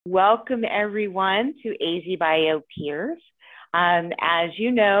Welcome everyone to AZBioPEERS. As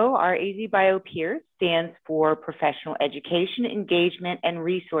you know, our AZBioPEERS stands for Professional Education, Engagement, and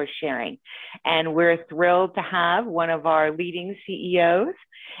Resource Sharing. And we're thrilled to have one of our leading CEOs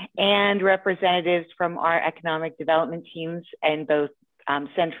and representatives from our economic development teams in both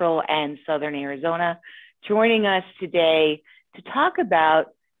Central and Southern Arizona joining us today to talk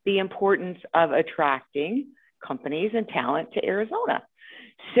about the importance of attracting companies and talent to Arizona.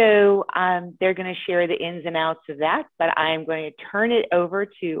 So they're going to share the ins and outs of that, but I'm going to turn it over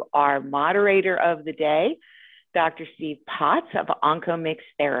to our moderator of the day, Dr. Steve Potts of OncoMix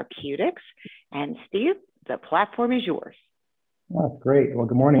Therapeutics. And Steve, the platform is yours. Oh, great. Well,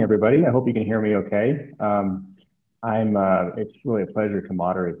 good morning, everybody. I hope you can hear me okay. It's really a pleasure to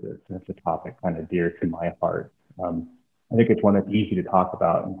moderate this. It's a topic kind of dear to my heart. I think it's one that's easy to talk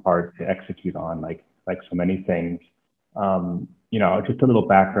about and hard to execute on, like so many things. Just a little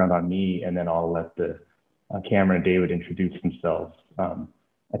background on me, and then I'll let Cameron and David introduce themselves.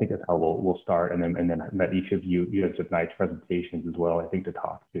 I think that's how we'll start, and then let each of you have some nice presentations as well, I think, to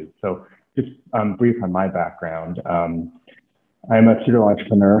talk to. So just brief on my background. I'm a serial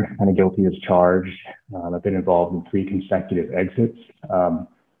entrepreneur, kind of guilty as charged. I've been involved in 3 consecutive exits.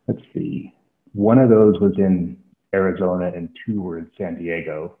 Let's see, one of those was in Arizona and 2 were in San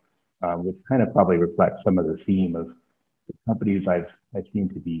Diego, which kind of probably reflects some of the theme of the companies I've seen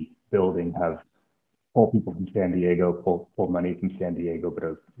to be building have pull people from San Diego, pull money from San Diego, but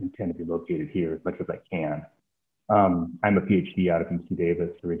I intend to be located here as much as I can. I'm a PhD out of UC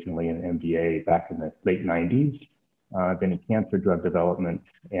Davis, originally an MBA back in the late 90s. I've been in cancer drug development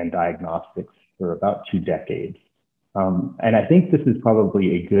and diagnostics for about 2 decades. And I think this is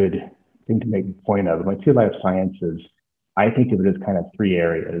probably a good thing to make a point of. When I say life sciences, I think of it as kind of 3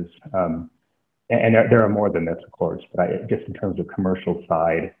 areas. And there are more than this, of course, but just in terms of commercial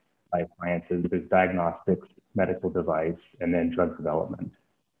side, life sciences, there's diagnostics, medical device, and then drug development.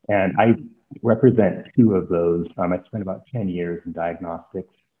 And I represent 2 of those. I spent about 10 years in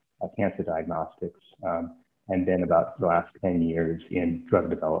diagnostics, cancer diagnostics, and then about the last 10 years in drug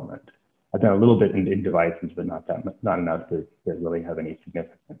development. I've done a little bit in devices, but not enough to really have any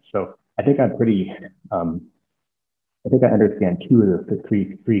significance. So I think I'm pretty, I think I understand 2 of the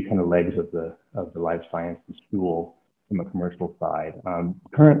three kind of legs of the life sciences stool from a commercial side.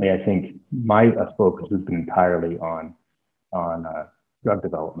 Currently, I think my focus has been entirely on drug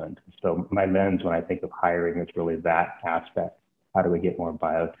development. So my lens when I think of hiring is really that aspect. How do we get more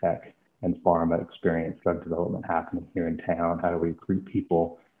biotech and pharma experience drug development happening here in town? How do we recruit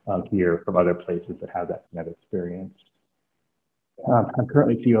people here from other places that have that kind of experience? I'm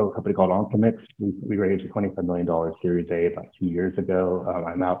currently CEO of a company called OncoMix. We raised a $25 million Series A about 2 years ago.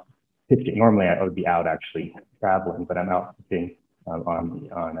 I'm out pitching. Normally, I would be out actually traveling, but I'm out pitching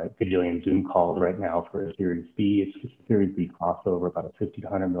on a gajillion Zoom calls right now for a Series B. It's just a Series B crossover, about a $50 to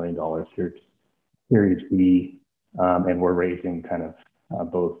 $100 million Series B, and we're raising kind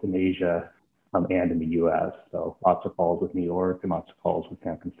of both in Asia and in the U.S. So lots of calls with New York and lots of calls with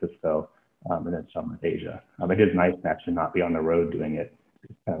San Francisco. And then some with Asia. It is nice to actually not be on the road doing it.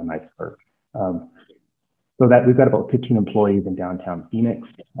 It's kind of a nice perk. So that we've got about 15 employees in downtown Phoenix.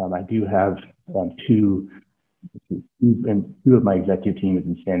 I do have 2 of my executive team is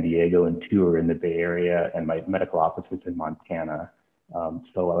in San Diego and 2 are in the Bay Area, and my medical office is in Montana.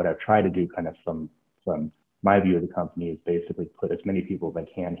 So what I've tried to do kind of from my view of the company is basically put as many people as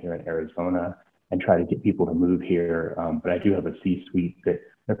I can here in Arizona and try to get people to move here. But I do have a C-suite that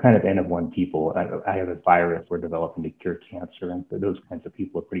they're kind of N of 1 people. I have a virus we're developing to cure cancer, and those kinds of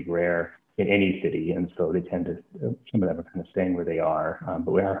people are pretty rare in any city. And so they tend to, some of them are kind of staying where they are.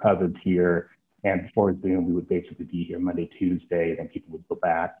 But when our hub is here, and before Zoom, we would basically be here Monday, Tuesday, and people would go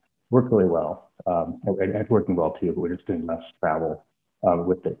back. Worked really well. And it's working well too, but we're just doing less travel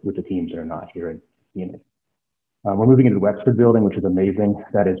with the teams that are not here in Phoenix. We're moving into the Wexford building, which is amazing.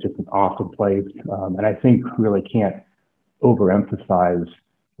 That is just an awesome place. And I think really can't overemphasize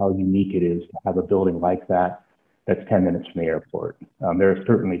how unique it is to have a building like that that's 10 minutes from the airport. There are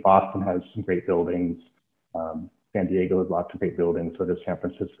certainly, Boston has some great buildings. San Diego has lots of great buildings, so does San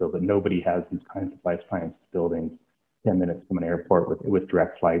Francisco, but nobody has these kinds of life science buildings 10 minutes from an airport with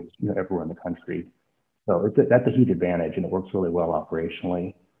direct flights everywhere in the country. So that's a huge advantage, and it works really well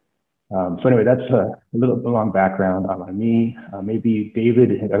operationally. So anyway, that's a long background on me. Maybe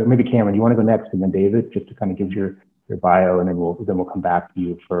David, or maybe Cameron, you want to go next, and then David, just to kind of give your bio, and then we'll come back to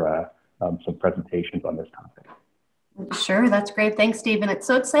you for some presentations on this topic. Sure, that's great. Thanks, Steve. And it's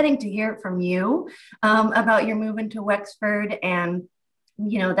so exciting to hear from you about your move into Wexford and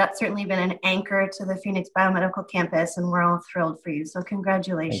that's certainly been an anchor to the Phoenix Biomedical Campus, and we're all thrilled for you. So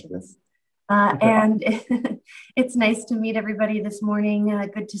congratulations. And it's nice to meet everybody this morning.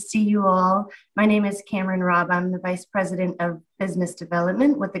 Good to see you all. My name is Cameron Robb. I'm the Vice President of Business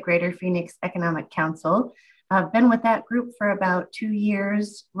Development with the Greater Phoenix Economic Council. I've been with that group for about 2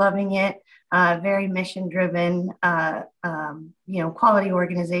 years, loving it. Very mission-driven, quality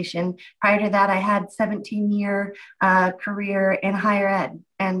organization. Prior to that, I had 17-year career in higher ed,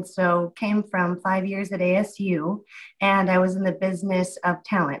 and so came from 5 years at ASU, and I was in the business of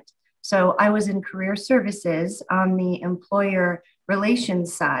talent. So I was in career services on the employer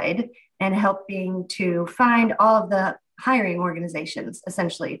relations side and helping to find all of the hiring organizations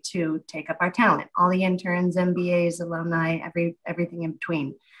essentially to take up our talent, all the interns, MBAs, alumni, everything in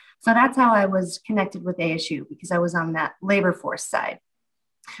between. So that's how I was connected with ASU, because I was on that labor force side,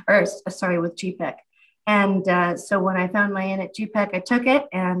 with GPEC. And so when I found my in at GPEC, I took it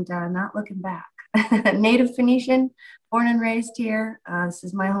and not looking back. Native Phoenician, born and raised here. This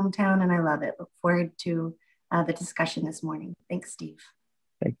is my hometown and I love it. Look forward to the discussion this morning. Thanks, Steve.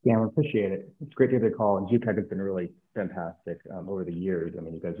 Thanks, Cam. Appreciate it. It's great to hear the call. And GPEC has been really fantastic over the years. I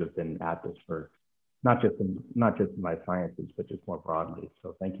mean, you guys have been at this for not just in life sciences, but just more broadly.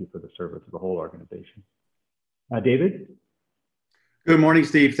 So thank you for the service of the whole organization. David? Good morning,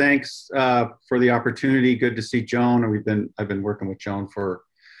 Steve. Thanks for the opportunity. Good to see Joan. I've been working with Joan for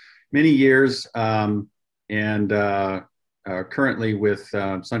many years, and currently with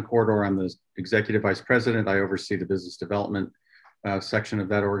Sun Corridor, I'm the Executive Vice President. I oversee the business development section of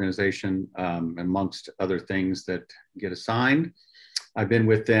that organization, amongst other things that get assigned. I've been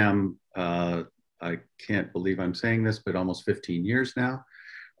with them, I can't believe I'm saying this, but almost 15 years now.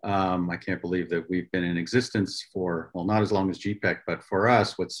 I can't believe that we've been in existence for, well, not as long as GPEC, but for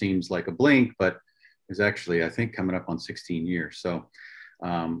us, what seems like a blink, but is actually, I think, coming up on 16 years. So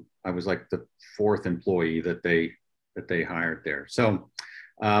I was like the 4th employee that they hired there. So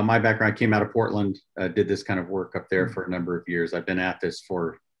my background, came out of Portland, did this kind of work up there for a number of years. I've been at this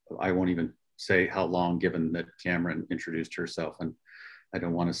for, I won't even say how long, given that Cameron introduced herself, and I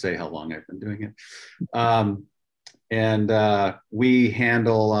don't want to say how long I've been doing it. We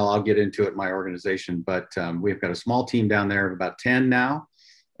handle, I'll get into it, my organization, but we've got a small team down there of about 10 now,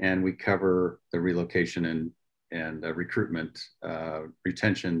 and we cover the relocation and recruitment,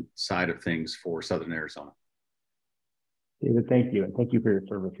 retention side of things for Southern Arizona. David, thank you. And thank you for your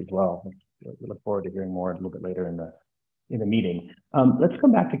service as well. We look forward to hearing more a little bit later in the meeting. Let's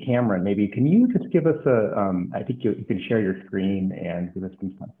come back to Cameron. Maybe can you just give us I think you can share your screen and give us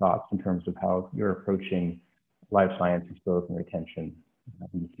some thoughts in terms of how you're approaching life sciences growth and retention.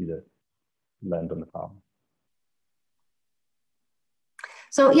 You see the lens on the problem.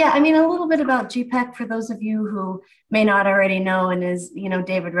 So yeah, I mean, a little bit about GPEC for those of you who may not already know, and as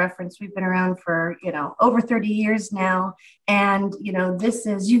David referenced, we've been around for over 30 years now, and this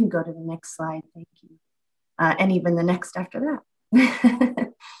is, you can go to the next slide, thank you, and even the next after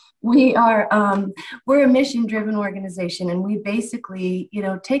that. We're a mission-driven organization, and we basically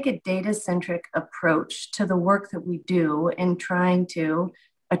take a data-centric approach to the work that we do in trying to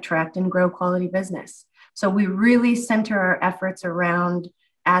attract and grow quality business. So we really center our efforts around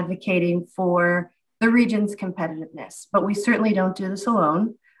advocating for the region's competitiveness, but we certainly don't do this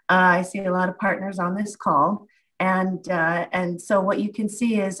alone. I see a lot of partners on this call, and so what you can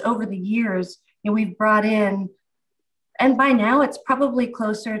see is over the years, we've brought in, and by now it's probably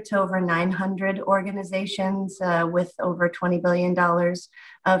closer to over 900 organizations with over $20 billion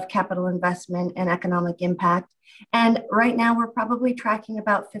of capital investment and economic impact. And right now we're probably tracking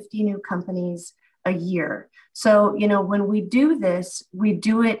about 50 new companies a year. So, when we do this, we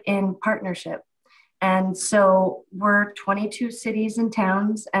do it in partnership. And so we're 22 cities and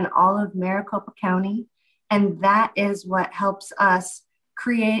towns and all of Maricopa County. And that is what helps us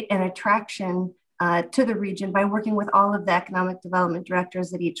create an attraction to the region by working with all of the economic development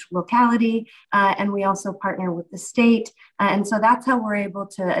directors at each locality. And we also partner with the state. And so that's how we're able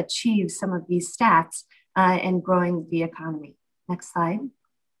to achieve some of these stats in growing the economy. Next slide.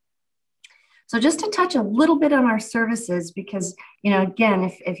 So just to touch a little bit on our services, because,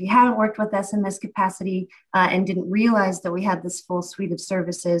 again, if you haven't worked with us in this capacity and didn't realize that we had this full suite of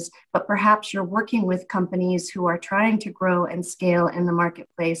services, but perhaps you're working with companies who are trying to grow and scale in the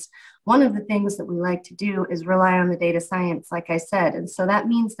marketplace, one of the things that we like to do is rely on the data science, like I said. And so that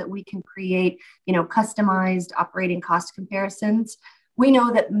means that we can create, customized operating cost comparisons. We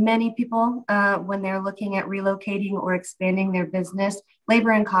know that many people, when they're looking at relocating or expanding their business,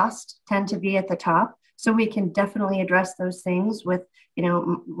 labor and cost tend to be at the top. So we can definitely address those things with,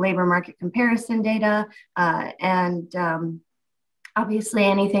 labor market comparison data and Obviously,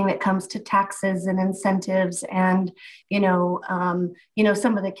 anything that comes to taxes and incentives and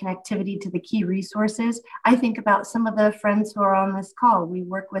some of the connectivity to the key resources. I think about some of the friends who are on this call. We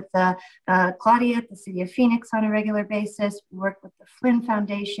work with Claudia at the City of Phoenix on a regular basis. We work with the Flynn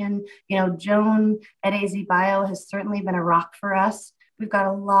Foundation. Joan at AZBio has certainly been a rock for us. We've got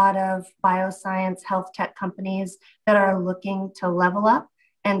a lot of bioscience health tech companies that are looking to level up.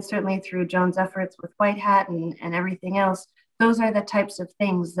 And certainly through Joan's efforts with White Hat and everything else, those are the types of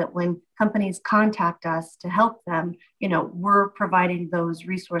things that when companies contact us to help them, we're providing those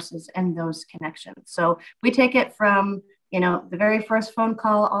resources and those connections. So we take it from, the very first phone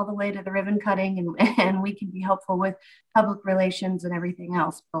call all the way to the ribbon cutting, and we can be helpful with public relations and everything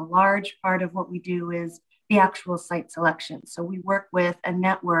else. But a large part of what we do is the actual site selection. So we work with a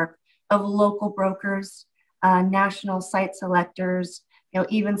network of local brokers, national site selectors,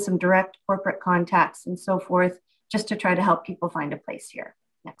 even some direct corporate contacts and so forth, just to try to help people find a place here.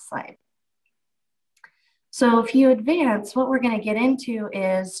 Next slide. So if you advance, what we're going to get into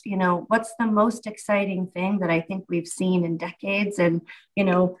is, what's the most exciting thing that I think we've seen in decades? And,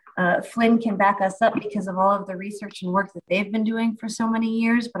 Flynn can back us up because of all of the research and work that they've been doing for so many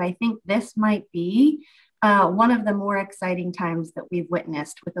years. But I think this might be one of the more exciting times that we've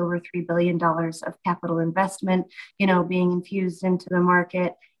witnessed, with over $3 billion of capital investment, being infused into the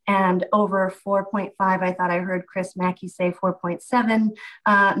market, and over 4.5, I thought I heard Chris Mackey say 4.7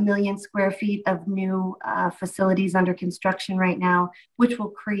 million square feet of new facilities under construction right now, which will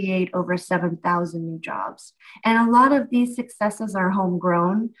create over 7,000 new jobs. And a lot of these successes are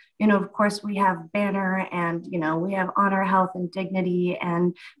homegrown. Of course, we have Banner and, we have Honor Health and Dignity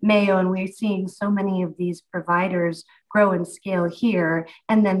and Mayo, and we're seeing so many of these providers grow and scale here.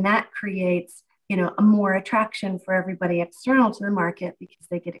 And then that creates a more attraction for everybody external to the market because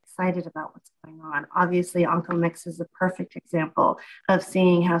they get excited about what's going on. Obviously, OncoMix is a perfect example of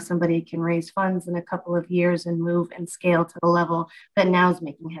seeing how somebody can raise funds in a couple of years and move and scale to the level that now is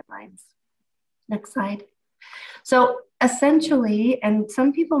making headlines. Next slide. So essentially, and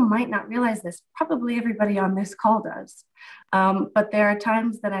some people might not realize this, probably everybody on this call does, but there are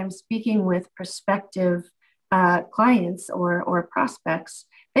times that I'm speaking with prospective clients or prospects.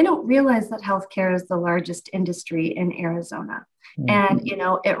 They don't realize that healthcare is the largest industry in Arizona. Mm-hmm. And,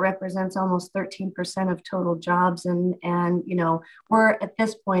 it represents almost 13% of total jobs. And, we're at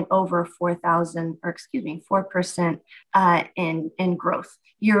this point over 4% in growth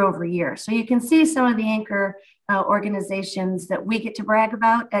year over year. So you can see some of the anchor organizations that we get to brag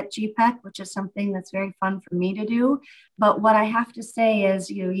about at GPEC, which is something that's very fun for me to do. But what I have to say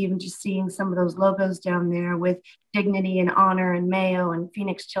is, even just seeing some of those logos down there with Dignity and Honor and Mayo and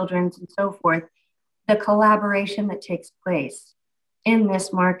Phoenix Children's and so forth, the collaboration that takes place in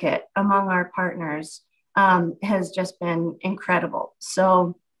this market among our partners has just been incredible.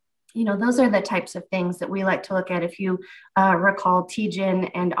 So, those are the types of things that we like to look at. If you recall,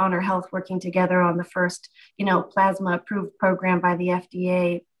 TGen and Honor Health working together on the first, plasma approved program by the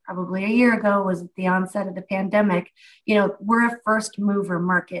FDA probably a year ago, was at the onset of the pandemic. We're a first mover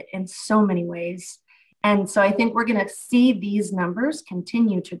market in so many ways. And so I think we're going to see these numbers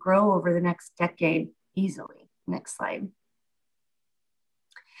continue to grow over the next decade easily. Next slide.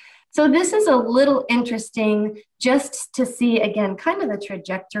 So this is a little interesting just to see, again, kind of the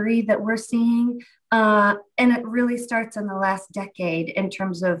trajectory that we're seeing. And it really starts in the last decade in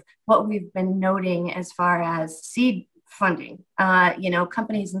terms of what we've been noting as far as seed funding.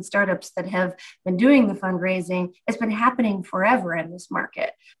 Companies and startups that have been doing the fundraising, it's been happening forever in this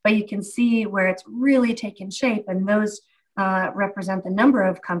market. But you can see where it's really taken shape, and those represent the number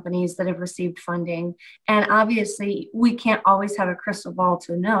of companies that have received funding. And obviously, we can't always have a crystal ball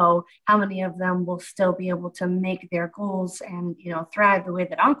to know how many of them will still be able to make their goals and thrive the way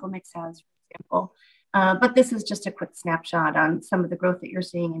that OncoMix has, for example. But this is just a quick snapshot on some of the growth that you're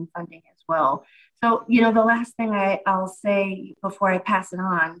seeing in funding as well. So, the last thing I'll say before I pass it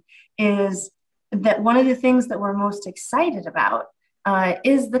on is that one of the things that we're most excited about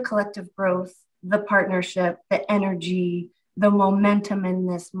is the collective growth, the partnership, the energy, the momentum in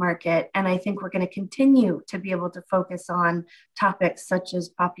this market. And I think we're going to continue to be able to focus on topics such as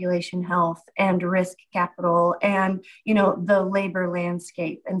population health and risk capital and, the labor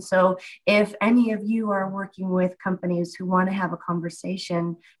landscape. And so if any of you are working with companies who want to have a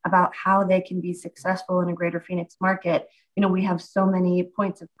conversation about how they can be successful in a greater Phoenix market, we have so many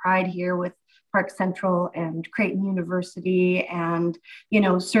points of pride here with Park Central and Creighton University, and,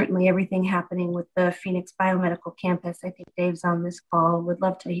 certainly everything happening with the Phoenix Biomedical Campus. I think Dave's on this call. Would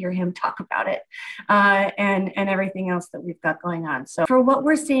love to hear him talk about it, and everything else that we've got going on. So for what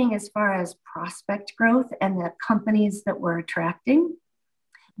we're seeing as far as prospect growth and the companies that we're attracting,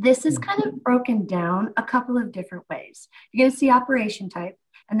 this is kind of broken down a couple of different ways. You're going to see operation type,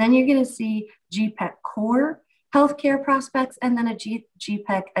 and then you're going to see GPEC core healthcare prospects, and then a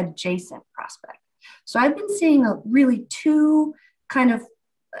GPEC adjacent prospect. So I've been seeing really two kind of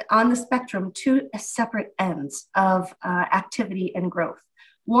on the spectrum, two separate ends of activity and growth.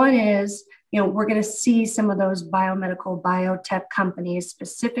 One is, we're going to see some of those biomedical biotech companies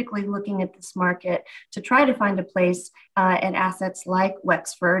specifically looking at this market to try to find a place in assets like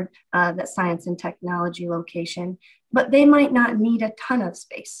Wexford, that science and technology location, but they might not need a ton of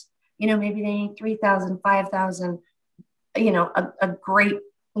space. Maybe they need 3,000, 5,000, a great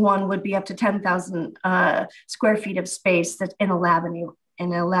one would be up to 10,000 square feet of space that's in a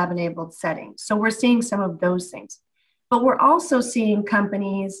lab-enabled setting. So we're seeing some of those things. But we're also seeing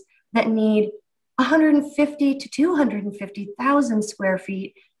companies that need 150 to 250,000 square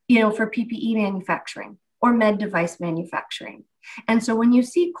feet, for PPE manufacturing or med device manufacturing. And so when you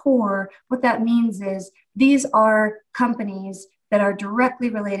see core, what that means is these are companies that are directly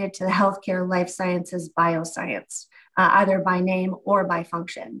related to the healthcare, life sciences, bioscience, either by name or by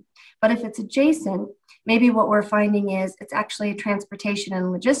function. But if it's adjacent, maybe what we're finding is it's actually a transportation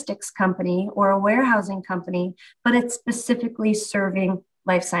and logistics company or a warehousing company, but it's specifically serving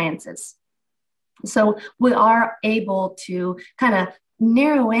life sciences. So we are able to kind of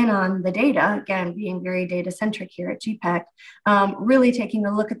narrow in on the data, again, being very data-centric here at GPEC, really taking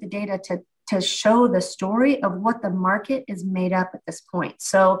a look at the data to show the story of what the market is made up at this point.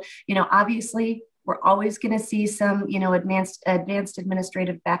 So, obviously, we're always going to see some, advanced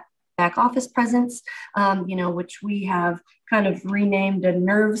administrative back office presence, which we have kind of renamed a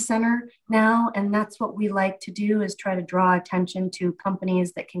nerve center now. And that's what we like to do, is try to draw attention to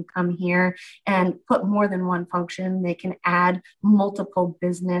companies that can come here and put more than one function. They can add multiple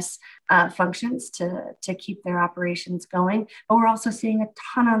business functions to keep their operations going. But we're also seeing a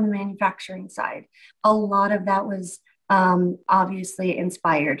ton on the manufacturing side. A lot of that was obviously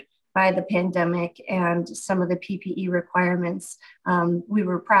inspired by the pandemic and some of the PPE requirements. We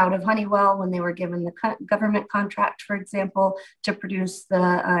were proud of Honeywell when they were given the government contract, for example, to produce the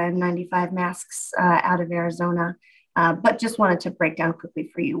N95 masks out of Arizona. But just wanted to break down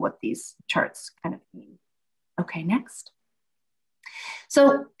quickly for you what these charts kind of mean. Okay, next.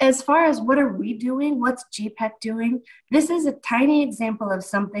 So as far as what are we doing, what's GPEC doing? This is a tiny example of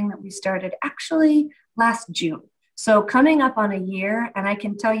something that we started actually last June. So coming up on a year, and I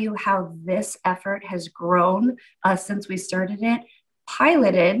can tell you how this effort has grown since we started it.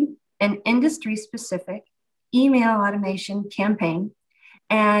 Piloted an industry-specific email automation campaign,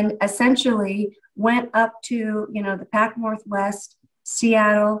 and essentially went up to, the Pac Northwest,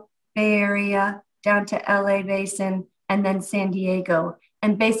 Seattle, Bay Area, down to LA Basin, and then San Diego,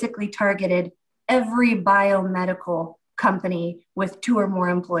 and basically targeted every biomedical company with 2 or more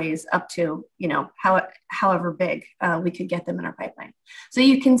employees up to, however big we could get them in our pipeline. So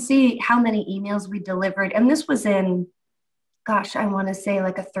you can see how many emails we delivered. And this was in, I want to say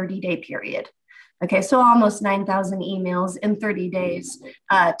like a 30-day period. Okay, so almost 9,000 emails in 30 days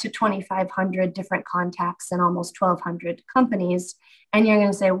to 2,500 different contacts and almost 1,200 companies. And you're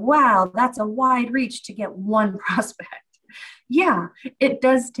going to say, wow, that's a wide reach to get one prospect. Yeah, it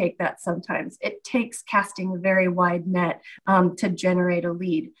does take that sometimes. It takes casting a very wide net to generate a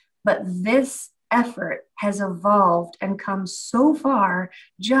lead. But this effort has evolved and come so far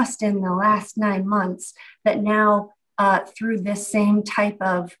just in the last 9 months that now through this same type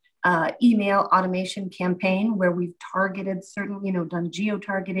of email automation campaign where we've targeted certain, done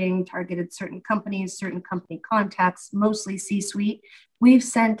geo-targeting, targeted certain companies, certain company contacts, mostly C-suite, we've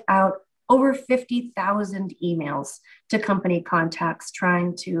sent out over 50,000 emails to company contacts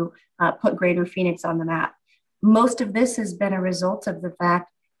trying to put Greater Phoenix on the map. Most of this has been a result of the fact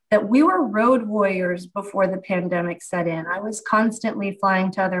that we were road warriors before the pandemic set in. I was constantly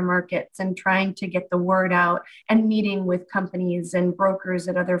flying to other markets and trying to get the word out and meeting with companies and brokers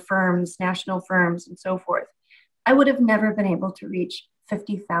at other firms, national firms, and so forth. I would have never been able to reach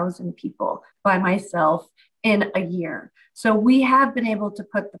 50,000 people by myself in a year. So we have been able to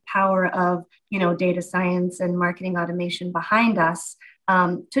put the power of, data science and marketing automation behind us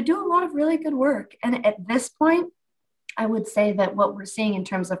to do a lot of really good work. And at this point, I would say that what we're seeing in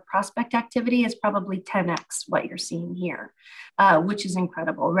terms of prospect activity is probably 10x what you're seeing here, which is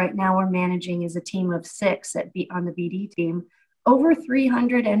incredible. Right now, we're managing as a team of 6 on the BD team, over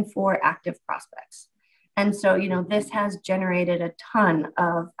 304 active prospects. And so, this has generated a ton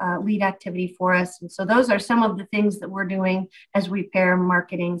of lead activity for us. And so those are some of the things that we're doing as we pair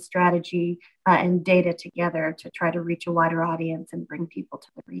marketing strategy and data together to try to reach a wider audience and bring people to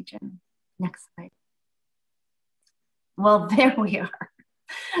the region. Next slide. Well, there we are.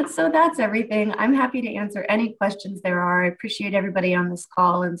 So that's everything. I'm happy to answer any questions there are. I appreciate everybody on this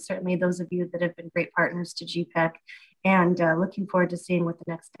call, and certainly those of you that have been great partners to GPEC, and looking forward to seeing what the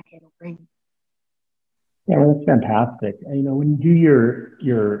next decade will bring. Yeah, well, that's fantastic. And, when you do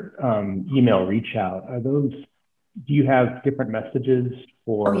your email reach out, do you have different messages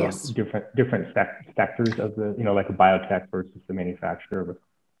for different sectors of the, like a biotech versus the manufacturer?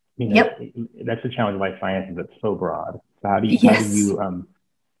 That's the challenge of life sciences. It's so broad. So how do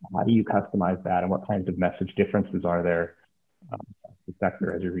you customize that, and what kinds of message differences are there the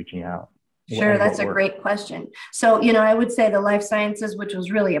sector as you're reaching out? Sure, that's a great question. So, I would say the life sciences, which was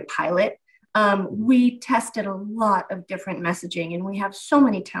really a pilot, we tested a lot of different messaging, and we have so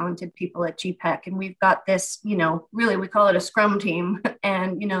many talented people at GPEC, and we've got this, really, we call it a scrum team,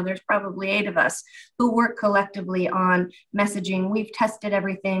 and, there's probably 8 of us who work collectively on messaging. We've tested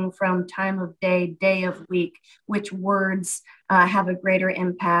everything from time of day, day of week, which words have a greater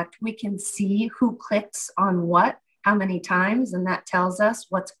impact. We can see who clicks on what, how many times, and that tells us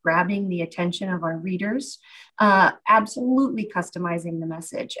what's grabbing the attention of our readers. Absolutely customizing the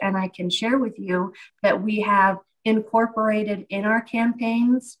message. And I can share with you that we have incorporated in our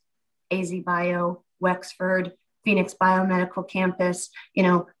campaigns, AZBio, Wexford, Phoenix Biomedical Campus,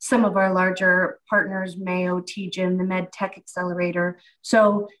 some of our larger partners, Mayo, TGen, the Med Tech Accelerator.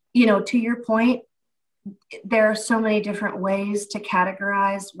 So, to your point, there are so many different ways to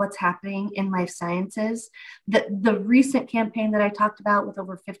categorize what's happening in life sciences. The recent campaign that I talked about with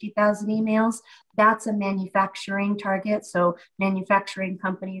over 50,000 emails, that's a manufacturing target. So manufacturing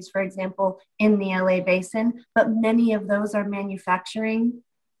companies, for example, in the LA basin, but many of those are manufacturing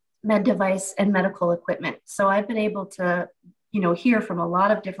med device and medical equipment. So I've been able to hear from a lot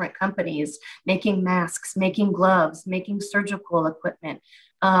of different companies making masks, making gloves, making surgical equipment,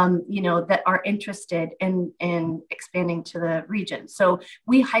 that are interested in expanding to the region. So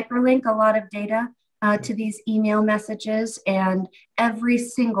we hyperlink a lot of data to these email messages, and every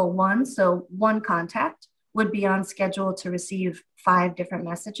single one, so one contact would be on schedule to receive 5 different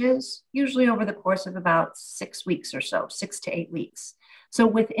messages, usually over the course of about 6 weeks or so, 6 to 8 weeks. So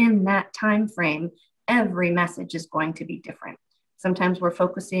within that time frame, every message is going to be different. Sometimes we're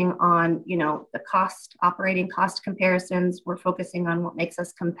focusing on, the operating cost comparisons. We're focusing on what makes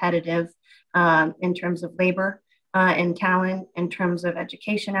us competitive in terms of labor and talent, in terms of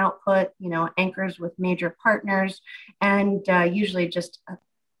education output, anchors with major partners, and usually just,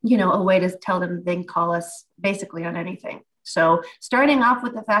 a way to tell them they can call us basically on anything. So starting off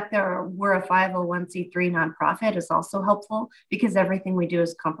with the fact that we're a 501c3 nonprofit is also helpful, because everything we do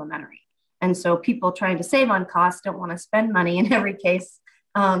is complementary. And so people trying to save on costs don't want to spend money in every case,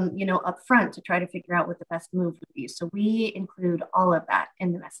 up front to try to figure out what the best move would be. So we include all of that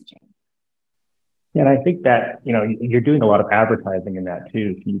in the messaging. Yeah, and I think that, you're doing a lot of advertising in that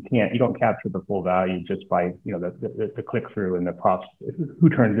too. So you don't capture the full value just by, the click through and who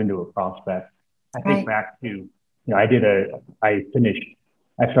turns into a prospect. I think back to, I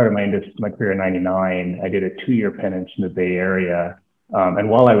started my career in 99. I did a 2-year penance in the Bay Area. And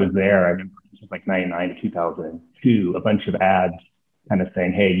while I was there, I remember this was like 99 to 2002, a bunch of ads kind of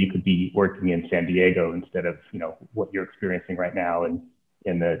saying, hey, you could be working in San Diego instead of, what you're experiencing right now. And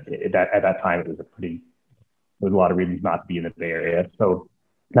at that time, there was a lot of reasons not to be in the Bay Area. So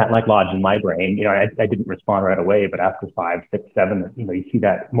that like lodged in my brain. I didn't respond right away, but after 5, 6, 7, you see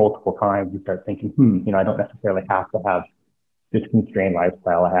that multiple times, you start thinking, I don't necessarily have to have this constrained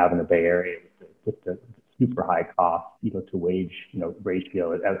lifestyle I have in the Bay Area. It's just a super high cost, to wage,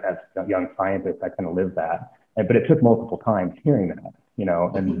 ratio. As a young scientist, I kind of lived that. But it took multiple times hearing that,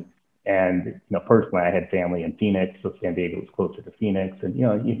 and personally, I had family in Phoenix, so San Diego was closer to Phoenix, and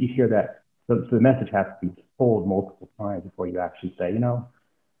you hear that. So the message has to be told multiple times before you actually say,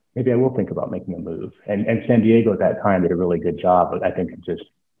 maybe I will think about making a move. And San Diego at that time did a really good job, but I think it just,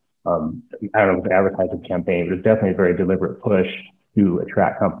 I don't know if it was an advertising campaign, but it was definitely a very deliberate push to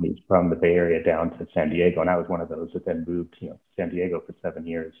attract companies from the Bay Area down to San Diego. And I was one of those that then moved to San Diego for 7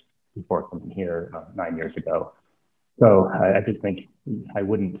 years before coming here 9 years ago. So I just think I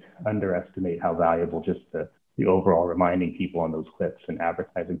wouldn't underestimate how valuable just the overall reminding people on those clips and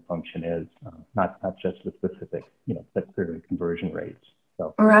advertising function is, not just the specific, click-through and conversion rates.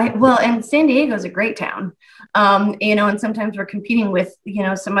 So. Right. Well, and San Diego is a great town, and sometimes we're competing with,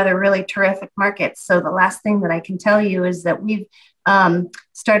 some other really terrific markets. So the last thing that I can tell you is that we've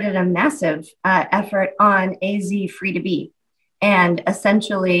started a massive effort on AZ Free to Be. And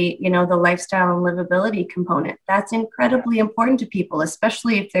essentially, the lifestyle and livability component, that's incredibly important to people,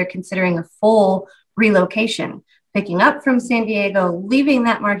 especially if they're considering a full relocation, picking up from San Diego, leaving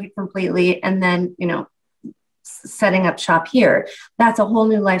that market completely, and then, setting up shop here. That's a whole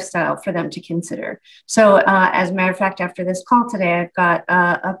new lifestyle for them to consider. So as a matter of fact, after this call today, I've got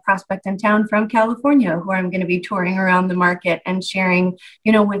a prospect in town from California who I'm going to be touring around the market and sharing,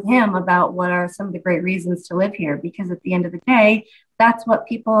 with him about what are some of the great reasons to live here. Because at the end of the day, that's what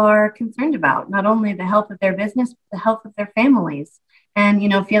people are concerned about, not only the health of their business, but the health of their families and,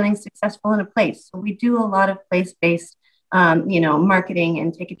 feeling successful in a place. So we do a lot of place-based marketing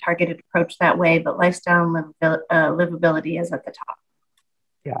and take a targeted approach that way, but lifestyle and livability is at the top.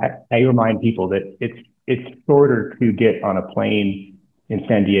 Yeah, I remind people that it's shorter to get on a plane in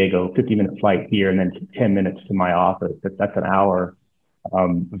San Diego, 50-minute flight here, and then 10 minutes to my office. That's an hour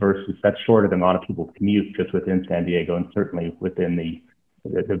versus that's shorter than a lot of people commute just within San Diego and certainly within the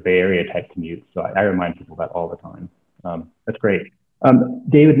Bay Area type commute. So I remind people that all the time. That's great.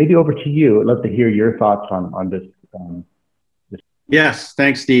 David, maybe over to you. I'd love to hear your thoughts on this. Yes,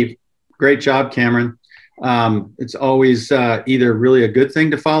 thanks, Steve. Great job, Cameron. It's always either really a good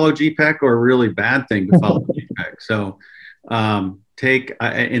thing to follow GPEC or a really bad thing to follow GPEC. So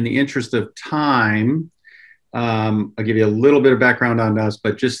in the interest of time, I'll give you a little bit of background on us,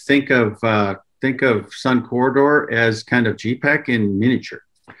 but just think of Sun Corridor as kind of GPEC in miniature.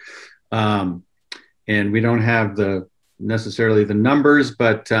 And we don't have necessarily the numbers,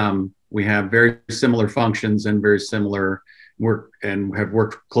 but we have very similar functions and very similar work and have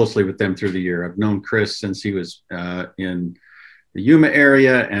worked closely with them through the year. I've known Chris since he was in the Yuma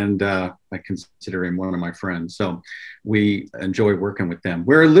area, and I consider him one of my friends. So we enjoy working with them.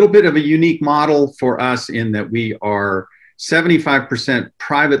 We're a little bit of a unique model for us in that we are 75%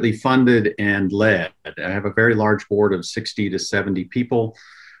 privately funded and led. I have a very large board of 60 to 70 people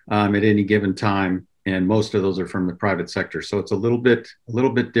at any given time, and most of those are from the private sector. So it's a little bit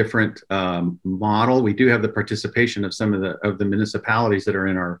different model. We do have the participation of some of the municipalities that are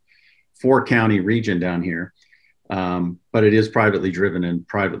in our 4-county region down here, but it is privately driven and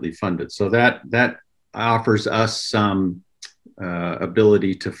privately funded. So that offers us some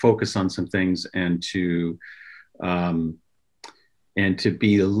ability to focus on some things and to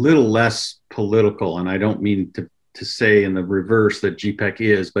be a little less political. And I don't mean to say in the reverse that GPEC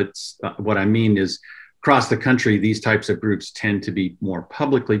is, but what I mean is across the country, these types of groups tend to be more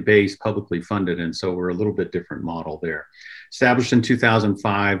publicly based, publicly funded. And so we're a little bit different model there. Established in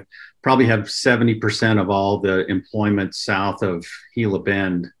 2005, probably have 70% of all the employment south of Gila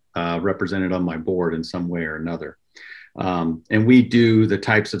Bend represented on my board in some way or another. And we do the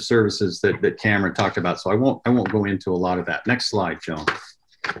types of services that Cameron talked about. So I won't go into a lot of that. Next slide, Joan.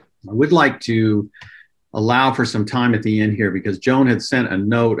 I would like to allow for some time at the end here because Joan had sent a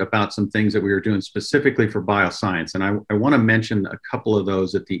note about some things that we were doing specifically for bioscience. And I want to mention a couple of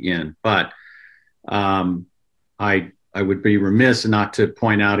those at the end, but I would be remiss not to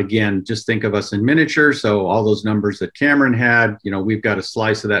point out again, just think of us in miniature. So all those numbers that Cameron had, we've got a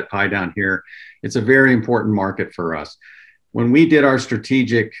slice of that pie down here. It's a very important market for us. When we did our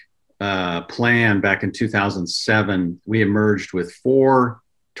strategic plan back in 2007, we emerged with 4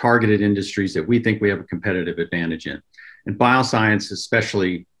 targeted industries that we think we have a competitive advantage in. And bioscience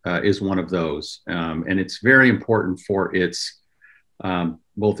especially is one of those. And it's very important for its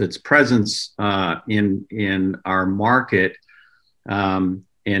both its presence in our market and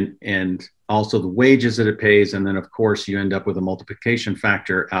also the wages that it pays. And then of course you end up with a multiplication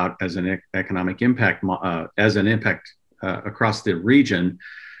factor out as an economic impact, across the region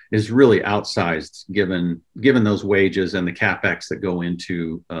is really outsized given those wages and the CapEx that go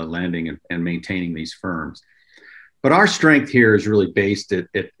into landing and maintaining these firms. But our strength here is really based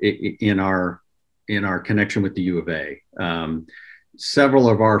in our connection with the U of A. Several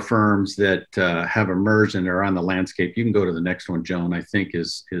of our firms that have emerged and are on the landscape. You can go to the next one, Joan. I think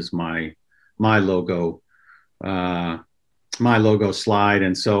is my logo slide.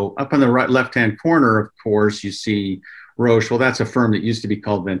 And so up on the right left-hand corner, of course, you see Roche. Well, that's a firm that used to be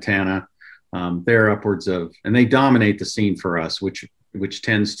called Ventana. They're upwards of, and they dominate the scene for us, which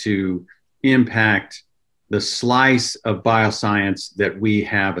tends to impact the slice of bioscience that we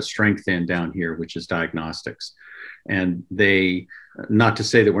have a strength in down here, which is diagnostics. And they, not to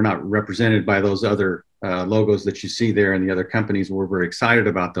say that we're not represented by those other logos that you see there and the other companies, we're very excited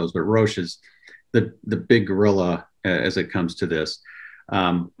about those, but Roche is the big gorilla as it comes to this.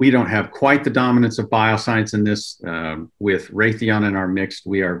 We don't have quite the dominance of bioscience in this. With Raytheon in our mix,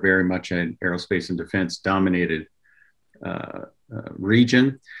 we are very much an aerospace and defense dominated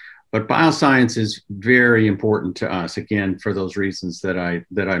region. But bioscience is very important to us, again, for those reasons that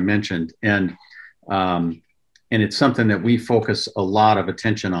I mentioned. And it's something that we focus a lot of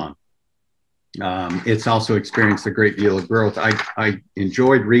attention on. It's also experienced a great deal of growth. I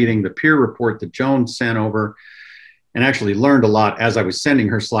enjoyed reading the peer report that Joan sent over, and actually learned a lot as I was sending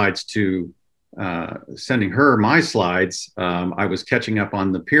her slides to, sending her my slides. I was catching up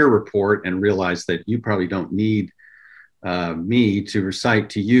on the peer report and realized that you probably don't need me to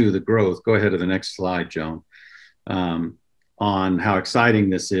recite to you the growth. Go ahead to the next slide, Joan, on how exciting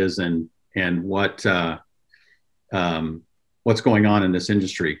this is and what's going on in this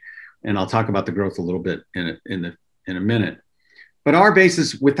industry. And I'll talk about the growth a little bit in a minute. But our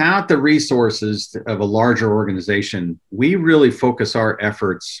basis, without the resources of a larger organization, we really focus our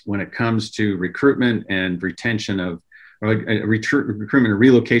efforts when it comes to recruitment and retention of, recruitment and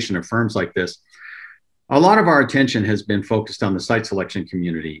relocation of firms like this. A lot of our attention has been focused on the site selection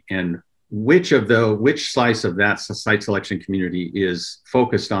community and which slice of that site selection community is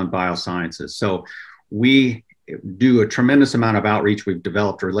focused on biosciences. So we do a tremendous amount of outreach. We've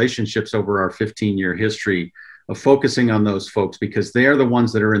developed relationships over our 15-year history of focusing on those folks because they are the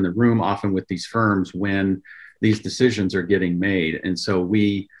ones that are in the room often with these firms when these decisions are getting made. And so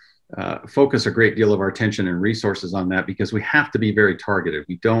we focus a great deal of our attention and resources on that because we have to be very targeted.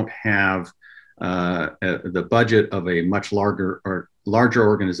 We don't have the budget of a much larger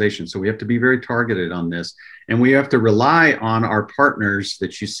organization. So we have to be very targeted on this. And we have to rely on our partners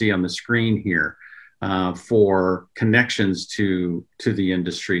that you see on the screen here for connections to the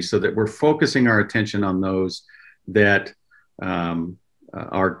industry so that we're focusing our attention on those that are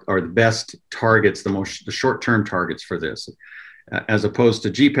the best targets, the short-term targets for this. As opposed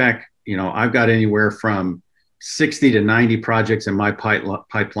to GPEC, I've got anywhere from 60 to 90 projects in my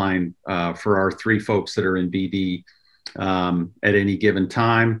pipeline for our 3 folks that are in BD at any given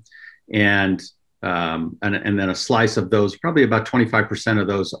time. And then a slice of those, probably about 25% of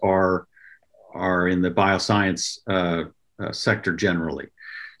those are in the bioscience sector generally.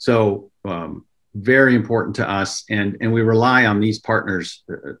 So very important to us. And we rely on these partners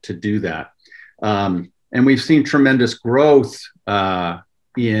to do that. And we've seen tremendous growth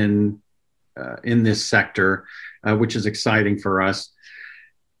in this sector, which is exciting for us.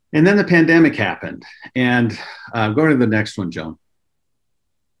 And then the pandemic happened. And go to the next one, Joan.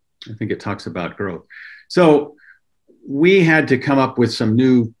 I think it talks about growth. So we had to come up with some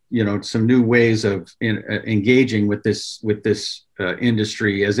new ways of engaging with this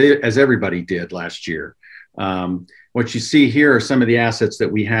industry as everybody did last year. What you see here are some of the assets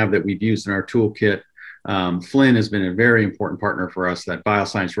that we have that we've used in our toolkit. Flynn has been a very important partner for us. That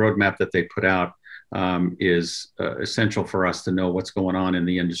bioscience roadmap that they put out is essential for us to know what's going on in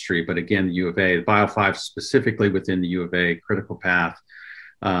the industry. But again, the U of A, Bio5 specifically within the U of A, critical path.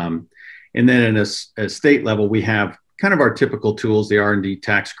 And then at a state level, we have kind of our typical tools, the R&D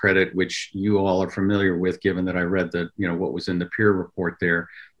tax credit, which you all are familiar with, given that I read what was in the peer report there,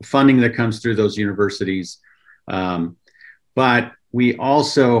 the funding that comes through those universities. But we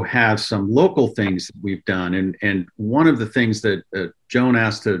also have some local things that we've done. And one of the things that Joan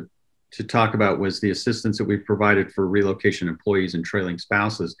asked to talk about was the assistance that we've provided for relocation employees and trailing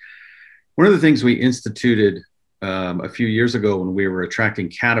spouses. One of the things we instituted a few years ago when we were attracting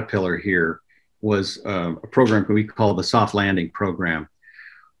Caterpillar here was a program we call the Soft Landing Program,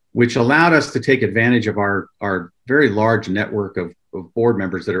 which allowed us to take advantage of our very large network of board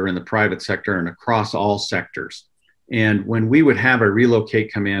members that are in the private sector and across all sectors. And when we would have a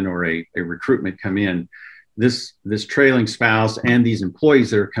relocate come in or a recruitment come in, this trailing spouse and these employees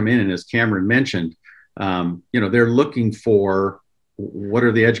that are come in, and as Cameron mentioned, they're looking for what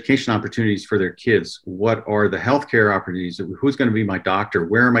are the education opportunities for their kids? What are the healthcare opportunities? Who's going to be my doctor?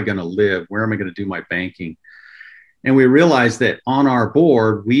 Where am I going to live? Where am I going to do my banking? And we realized that on our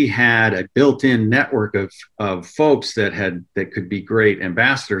board, we had a built-in network of folks that could be great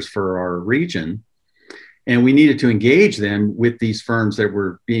ambassadors for our region. And we needed to engage them with these firms that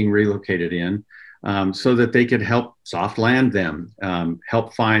were being relocated in so that they could help soft land them,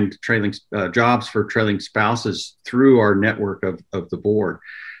 help find trailing jobs for trailing spouses through our network of the board.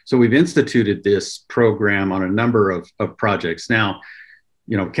 So we've instituted this program on a number of projects. Now,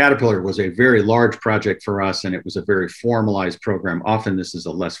 Caterpillar was a very large project for us, and it was a very formalized program. Often this is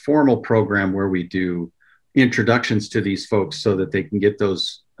a less formal program where we do introductions to these folks so that they can get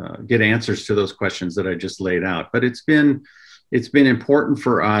answers to those questions that I just laid out. But it's been important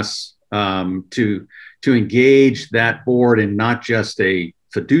for us to engage that board in not just a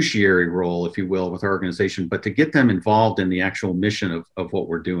fiduciary role, if you will, with our organization, but to get them involved in the actual mission of what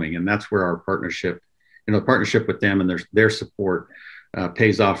we're doing. And that's where our partnership, partnership with them and their support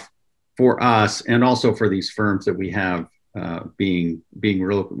pays off for us and also for these firms that we have being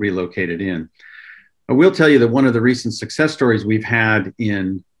relocated in. I will tell you that one of the recent success stories we've had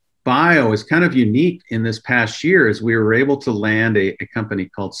in bio is kind of unique in this past year, as we were able to land a company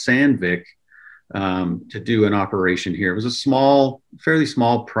called Sandvik to do an operation here. It was a fairly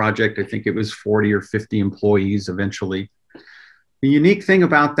small project. I think it was 40 or 50 employees eventually. The unique thing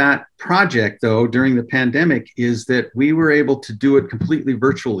about that project, though, during the pandemic is that we were able to do it completely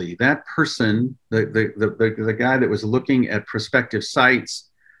virtually. That person, the guy that was looking at prospective sites,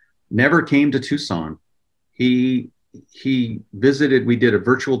 never came to Tucson. He visited, we did a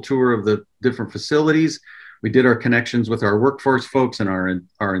virtual tour of the different facilities. We did our connections with our workforce folks and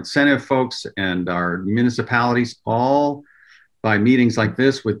our incentive folks and our municipalities, all by meetings like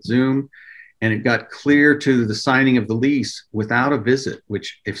this with Zoom. And it got clear to the signing of the lease without a visit,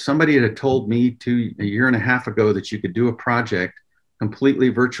 which if somebody had told me a year and a half ago that you could do a project completely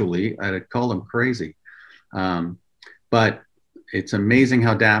virtually, I'd have called them crazy. But it's amazing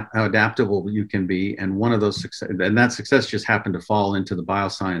how adaptable you can be. And one of those that success just happened to fall into the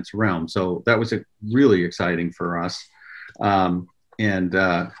bioscience realm. So that was really exciting for us. And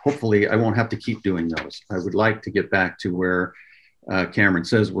hopefully I won't have to keep doing those. I would like to get back to where Cameron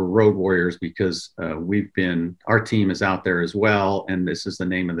says we're road warriors, because our team is out there as well. And this is the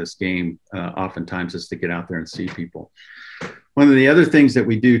name of this game. Oftentimes is to get out there and see people. One of the other things that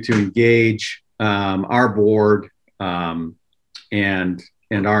we do to engage our board and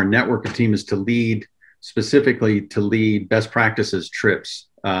our network team is to specifically lead best practices trips.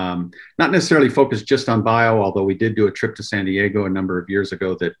 Not necessarily focused just on bio, although we did do a trip to San Diego a number of years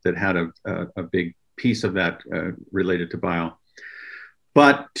ago that had a big piece of that related to bio.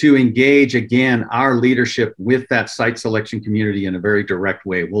 But to engage, again, our leadership with that site selection community in a very direct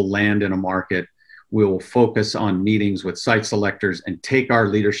way. We'll land in a market. We'll focus on meetings with site selectors and take our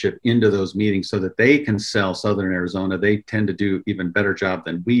leadership into those meetings so that they can sell Southern Arizona. They tend to do even better job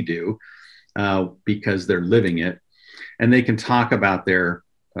than we do because they're living it. And they can talk about their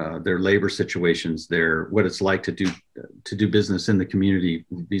labor situations, what it's like to do business in the community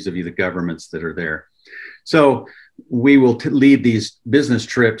vis-a-vis the governments that are there. So we will lead these business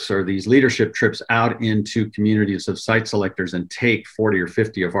trips or these leadership trips out into communities of site selectors and take 40 or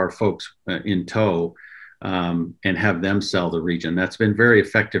 50 of our folks in tow and have them sell the region. That's been very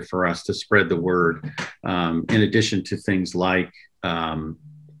effective for us to spread the word. In addition to things like the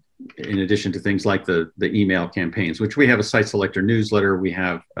email campaigns, which we have a site selector newsletter. We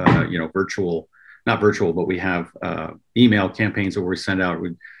have not virtual, but we have email campaigns where we send out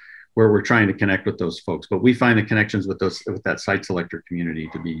where we're trying to connect with those folks. But we find the connections with that site selector community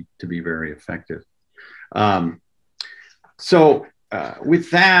to be very effective. So with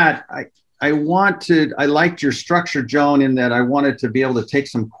that, I liked your structure, Joan, in that I wanted to be able to take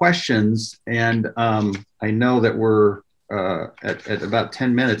some questions. And I know that we're at about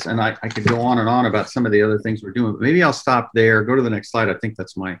 10 minutes, and I could go on and on about some of the other things we're doing. But maybe I'll stop there. Go to the next slide. I think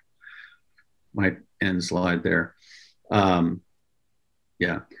that's my end slide there.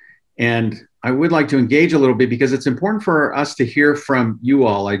 Yeah. And I would like to engage a little bit because it's important for us to hear from you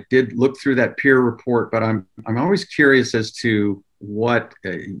all. I did look through that peer report, but I'm always curious as to what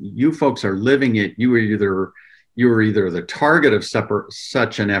you folks are living it. You were either the target of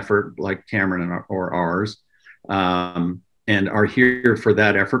such an effort like Cameron or ours, and are here for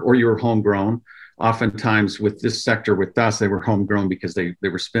that effort, or you were homegrown. Oftentimes with this sector, with us, they were homegrown because they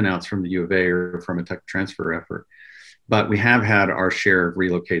were spin-outs from the U of A or from a tech transfer effort. But we have had our share of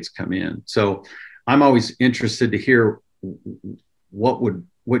relocates come in. So I'm always interested to hear what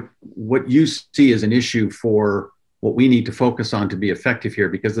you see as an issue for what we need to focus on to be effective here,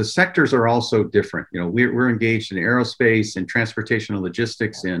 because the sectors are also different. You know, we're engaged in aerospace and transportation and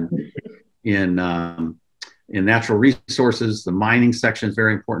logistics, in natural resources. The mining section is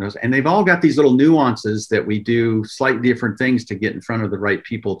very important to us, and they've all got these little nuances that we do slightly different things to get in front of the right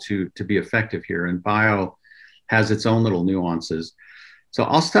people to be effective here. And bio has its own little nuances. So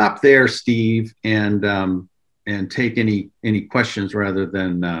I'll stop there, Steve, and take any questions rather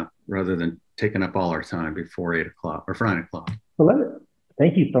than taking up all our time before 8 o'clock or 9 o'clock. Well,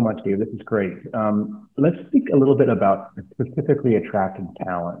 thank you so much, Dave. This is great. Let's speak a little bit about specifically attracting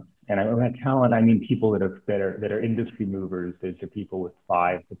talent. And by talent, I mean people that are industry movers. These are people with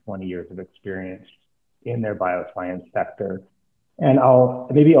 5 to 20 years of experience in their bioscience sector. And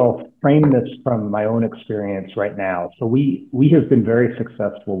maybe I'll frame this from my own experience right now. So we have been very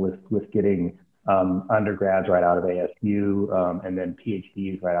successful with getting undergrads right out of ASU, and then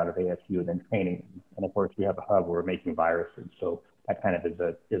PhDs right out of ASU, and then training. And of course, we have a hub where we're making viruses. So that kind of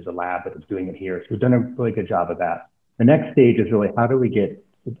is a lab that is doing it here. So we've done a really good job of that. The next stage is really how do we get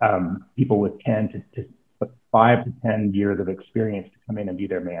people with 10 to 5 to 10 years of experience to come in and be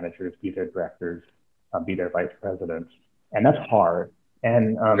their managers, be their directors, be their vice presidents. And that's hard.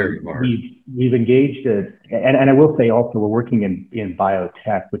 And we've engaged it. And I will say also, we're working in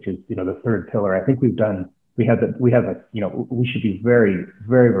biotech, which is, the third pillar. I think we should be very,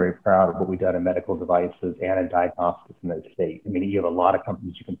 very, very proud of what we've done in medical devices and in diagnostics in the state. I mean, you have a lot of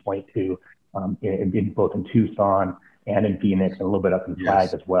companies you can point to both in Tucson and in Phoenix, and a little bit up in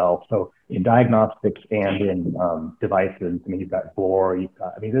Flag as well. So in diagnostics and in devices, I mean, you've got Bohr,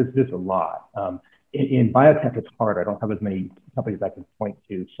 there's a lot. In biotech, it's hard. I don't have as many companies I can point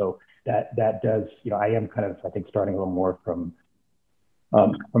to. So that does, I am kind of, I think, starting a little more from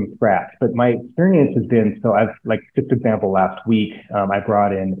scratch. But my experience has been, so I've, like, just example, last week, I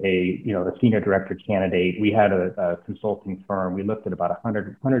brought in a senior director candidate. We had a consulting firm. We looked at about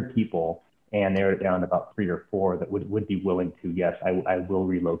 100 people and narrowed it down to about 3 or 4 that would be willing to, yes, I will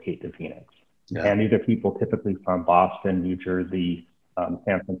relocate to Phoenix. Yeah. And these are people typically from Boston, New Jersey,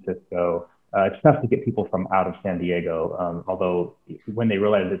 San Francisco. It's tough to get people from out of San Diego, although when they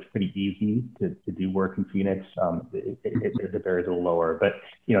realize it's pretty easy to do work in Phoenix, the barrier is a little lower. But,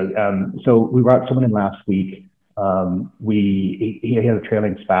 so we brought someone in last week. He has a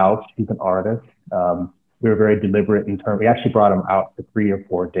trailing spouse. He's an artist. We were very deliberate in terms, we actually brought him out for 3 or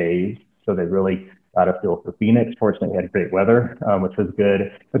 4 days. So they really got a feel for Phoenix. Fortunately, we had great weather, which was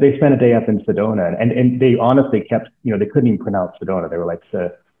good. But they spent a day up in Sedona, and they honestly kept, they couldn't even pronounce Sedona. They were like,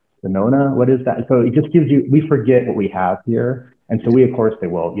 Sedona, what is that? So it just gives you, we forget what we have here. And so we, of course, say,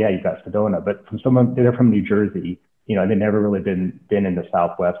 well, yeah, you've got Sedona, but from someone, they're from New Jersey, they've never really been in the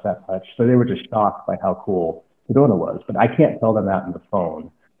Southwest that much. So they were just shocked by how cool Sedona was. But I can't tell them that on the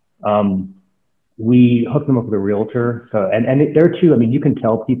phone. We hooked them up with a realtor. So, and there too, I mean, you can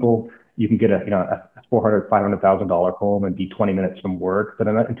tell people, you can get a $400,000, $500,000 home and be 20 minutes from work, but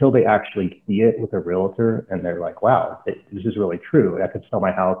until they actually see it with a realtor and they're like, wow, this is really true. I could sell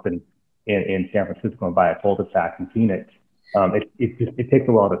my house in San Francisco and buy a cul-de-sac in Phoenix. It takes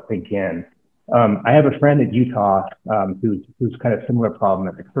a while to sink in. I have a friend in Utah who's kind of similar problem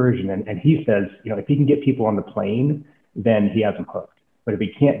at Recursion, and he says, if he can get people on the plane, then he has them hooked. But if he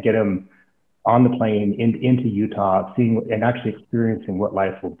can't get them on the plane into Utah, seeing and actually experiencing what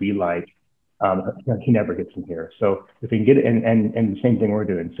life will be like, he never gets them here. So if we can get it, and the same thing we're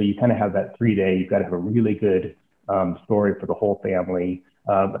doing. So you kind of have that 3-day, you've got to have a really good story for the whole family.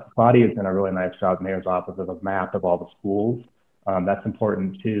 Claudia's done a really nice job in Mayor's office of a map of all the schools. That's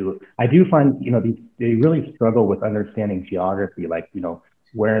important too. I do find, they really struggle with understanding geography, like,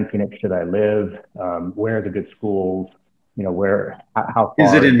 where in Phoenix should I live? Where are the good schools? How far?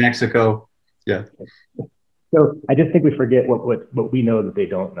 Is it in Mexico? Yeah. So I just think we forget what we know that they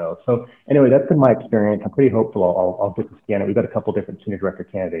don't know. So anyway, that's been my experience. I'm pretty hopeful I'll get to scan it. We've got a couple different senior director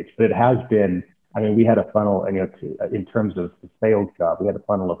candidates, but it has been, we had a funnel, and in terms of the sales job, we had a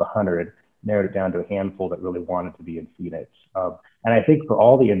funnel of 100, narrowed it down to a handful that really wanted to be in Phoenix. And I think for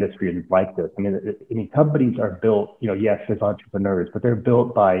all the industries like this, companies are built, yes, there's entrepreneurs, but they're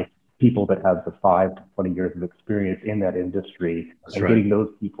built by people that have the 5 to 20 years of experience in that industry. That's and right. Getting those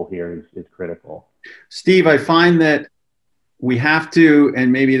people here is critical. Steve, I find that we have to,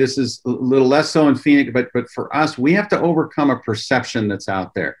 and maybe this is a little less so in Phoenix, but for us, we have to overcome a perception that's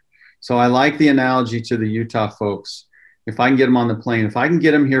out there. So I like the analogy to the Utah folks. If I can get them on the plane, if I can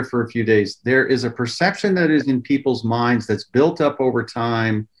get them here for a few days, there is a perception that is in people's minds that's built up over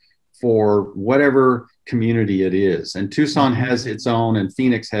time for whatever community it is. And Tucson has its own, and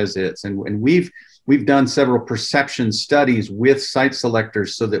Phoenix has its. And we've done several perception studies with site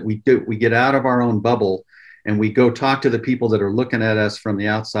selectors so that we get out of our own bubble and we go talk to the people that are looking at us from the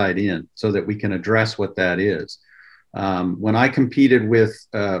outside in so that we can address what that is. When I competed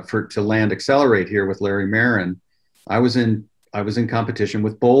to land Accelerate here with Larry Marin, I was in competition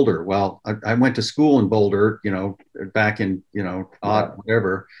with Boulder. Well, I went to school in Boulder, back in,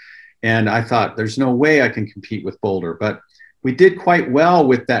 whatever. And I thought, there's no way I can compete with Boulder. But we did quite well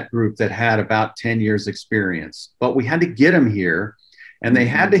with that group that had about 10 years experience. But we had to get them here. And they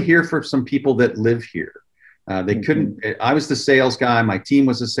had to hear from some people that live here. They couldn't, I was the sales guy. My team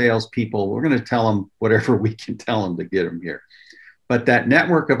was the sales people. We're going to tell them whatever we can tell them to get them here. But that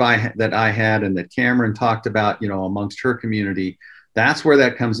network that I had and that Cameron talked about, amongst her community, that's where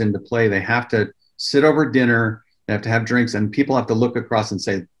that comes into play. They have to sit over dinner They have to have drinks, and people have to look across and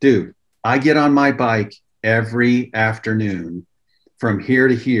say, dude, I get on my bike every afternoon from here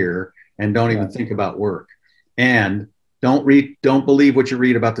to here and don't even think about work. And don't believe what you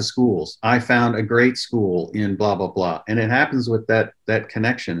read about the schools. I found a great school in blah, blah, blah. And it happens with that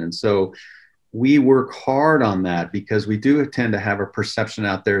connection. And so we work hard on that because we do tend to have a perception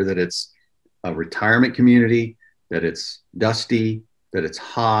out there that it's a retirement community, that it's dusty, that it's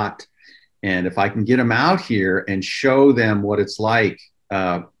hot. And if I can get them out here and show them what it's like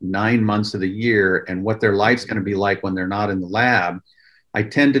 9 months of the year and what their life's going to be like when they're not in the lab, we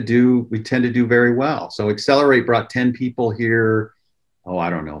tend to do very well. So Accelerate brought 10 people here, I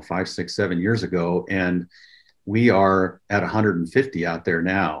don't know, 5, 6, 7 years ago. And we are at 150 out there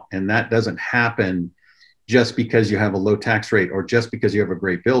now. And that doesn't happen just because you have a low tax rate or just because you have a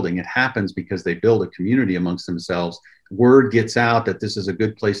great building. It happens because they build a community amongst themselves. Word gets out that this is a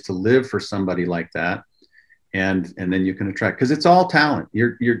good place to live for somebody like that. And then you can attract, because it's all talent.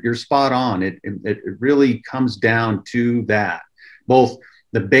 You're spot on. It really comes down to that. Both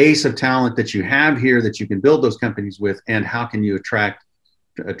the base of talent that you have here that you can build those companies with, and how can you attract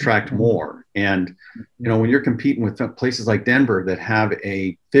more. And when you're competing with places like Denver that have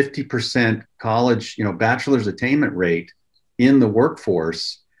a 50% college, bachelor's attainment rate in the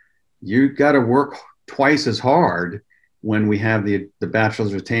workforce, you got to work twice as hard when we have the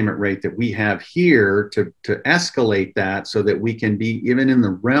bachelor's attainment rate that we have here to escalate that so that we can be even in the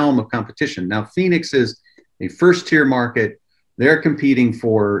realm of competition. Now, Phoenix is a first tier market. You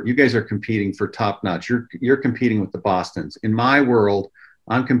guys are competing for top notch. You're competing with the Bostons. In my world,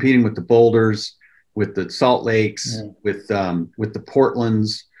 I'm competing with the Boulders, with the Salt Lakes, with the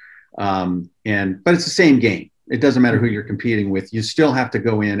Portlands, but it's the same game. It doesn't matter who you're competing with. You still have to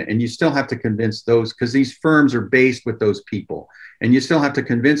go in and you still have to convince those, because these firms are based with those people, and you still have to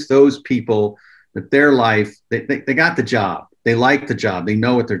convince those people that their life, they got the job, they like the job, they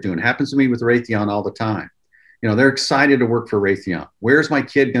know what they're doing. It happens to me with Raytheon all the time. They're excited to work for Raytheon. Where's my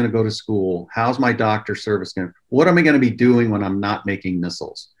kid going to go to school? How's my doctor service going? What am I going to be doing when I'm not making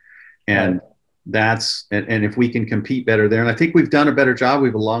missiles? And and if we can compete better there, and I think we've done a better job. We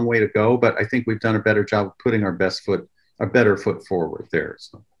have a long way to go, but I think we've done a better job of putting our better foot forward there.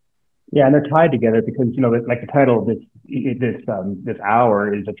 So. Yeah, and they're tied together because like the title of this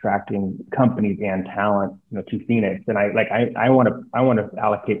hour is attracting companies and talent, to Phoenix. And I want to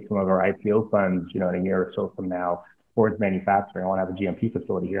allocate some of our IPO funds, in a year or so from now towards manufacturing. I want to have a GMP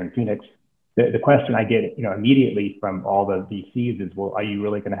facility here in Phoenix. The question I get, immediately from all the VCs is, well, are you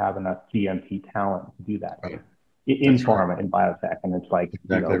really going to have enough GMP talent to do that in pharma and biotech? And it's like,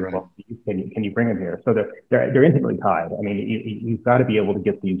 exactly right. Well, can you bring them here? So they're intimately tied. I mean, you've got to be able to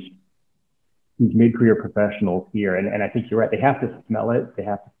get these mid-career professionals here. And I think you're right. They have to smell it. They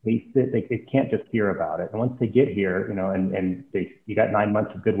have to taste it. They can't just hear about it. And once they get here, and you got 9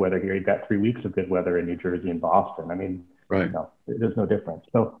 months of good weather here. You've got 3 weeks of good weather in New Jersey and Boston. I mean, right. There's no difference.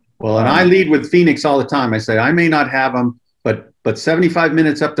 So, well, and I lead with Phoenix all the time. I say, I may not have them, but 75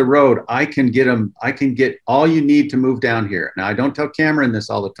 minutes up the road, I can get them. I can get all you need to move down here. Now, I don't tell Cameron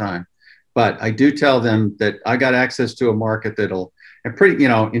this all the time, but I do tell them that I got access to a market that'll, and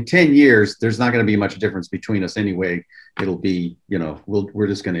in 10 years, there's not going to be much difference between us anyway. It'll be, we're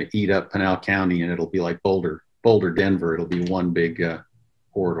just going to eat up Pinal County, and it'll be like Boulder, Denver. It'll be one big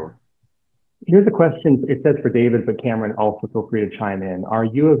corridor. Here's a question. It says for David, but Cameron, also feel free to chime in. Are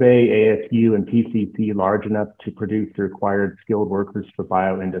U of A, ASU, and PCC large enough to produce the required skilled workers for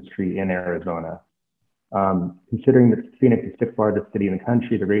bioindustry in Arizona? Considering that Phoenix is the 6th largest city in the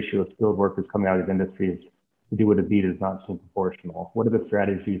country, the ratio of skilled workers coming out of industries to do what is needed is not so proportional. What are the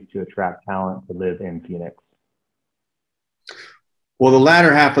strategies to attract talent to live in Phoenix? Well, the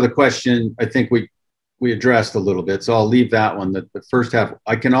latter half of the question, I think we addressed a little bit, so I'll leave that one. The first half,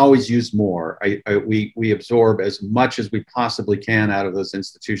 I can always use more. We absorb as much as we possibly can out of those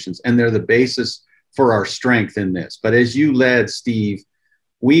institutions, and they're the basis for our strength in this. But as you led, Steve,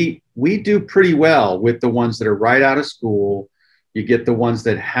 we do pretty well with the ones that are right out of school. You get the ones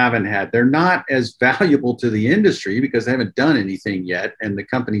that haven't had. They're not as valuable to the industry because they haven't done anything yet, and the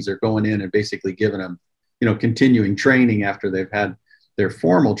companies are going in and basically giving them, continuing training after they've had their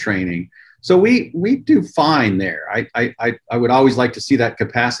formal training. So we do fine there. I would always like to see that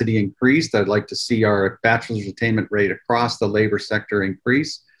capacity increased. I'd like to see our bachelor's attainment rate across the labor sector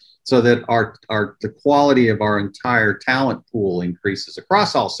increase so that the quality of our entire talent pool increases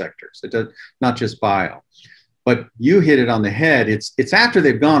across all sectors. It does not just bio. But you hit it on the head. It's after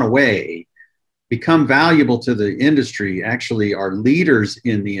they've gone away, become valuable to the industry, actually are leaders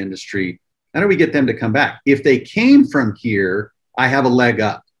in the industry. How do we get them to come back? If they came from here, I have a leg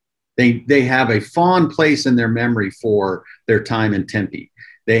up. They have a fond place in their memory for their time in Tempe.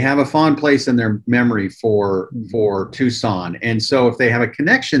 They have a fond place in their memory for Tucson. And so if they have a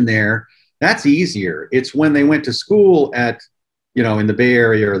connection there, that's easier. It's when they went to school at, you know, in the Bay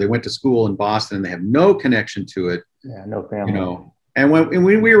Area, or they went to school in Boston and they have no connection to it. Yeah, no family. You know, and when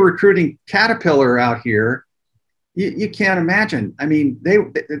we were recruiting Caterpillar out here, you can't imagine. I mean,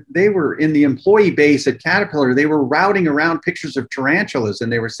 they were in the employee base at Caterpillar. They were routing around pictures of tarantulas,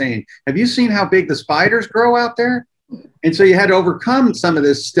 and they were saying, "Have you seen how big the spiders grow out there?" And so you had to overcome some of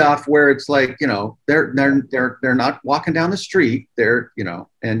this stuff where it's like, you know, they're not walking down the street. They're, you know,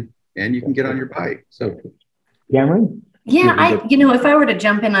 and you can get on your bike. So, Cameron? Yeah, you know, if I were to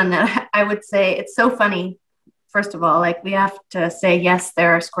jump in on that, I would say it's so funny. First of all, like, we have to say, yes,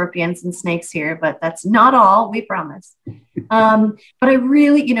 there are scorpions and snakes here, but that's not all, we promise. But I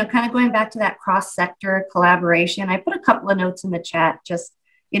really, you know, kind of going back to that cross-sector collaboration, I put a couple of notes in the chat just,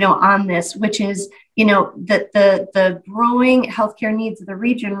 you know, on this, which is, you know, that the growing healthcare needs of the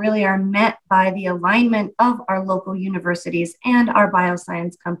region really are met by the alignment of our local universities and our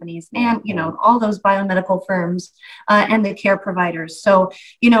bioscience companies and, you know, all those biomedical firms and the care providers. So,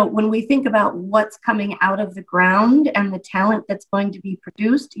 you know, when we think about what's coming out of the ground and the talent that's going to be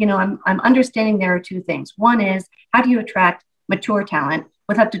produced, you know, I'm understanding there are two things. One is, how do you attract mature talent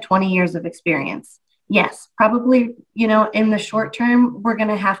with up to 20 years of experience? Yes, probably, you know, in the short term, we're going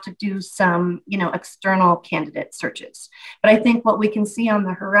to have to do some, you know, external candidate searches. But I think what we can see on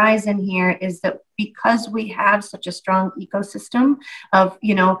the horizon here is that because we have such a strong ecosystem of,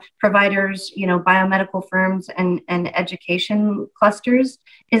 you know, providers, you know, biomedical firms and education clusters,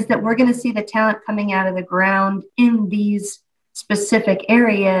 is that we're going to see the talent coming out of the ground in these specific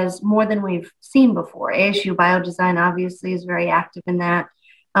areas more than we've seen before. ASU Biodesign obviously is very active in that.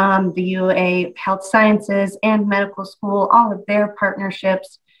 The UA Health Sciences and Medical School, all of their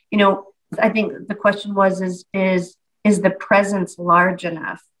partnerships. You know, I think the question was, is the presence large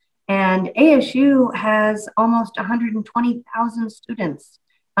enough? And ASU has almost 120,000 students,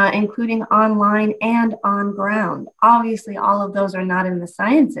 including online and on ground. Obviously, all of those are not in the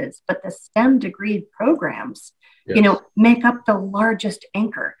sciences, but the STEM degree programs, yes, you know, make up the largest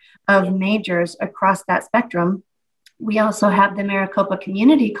anchor of majors across that spectrum. We also have the Maricopa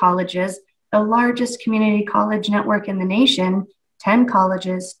Community Colleges, the largest community college network in the nation, 10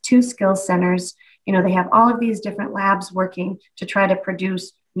 colleges, 2 skills centers. You know, they have all of these different labs working to try to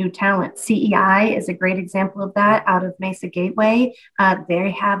produce new talent. CEI is a great example of that out of Mesa Gateway.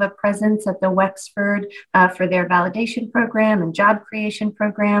 They have a presence at the Wexford for their validation program and job creation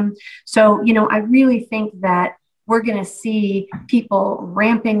program. So, you know, I really think that we're going to see people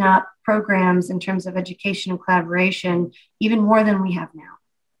ramping up programs in terms of education and collaboration even more than we have now.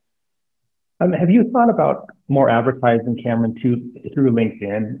 Have you thought about more advertising, Cameron, through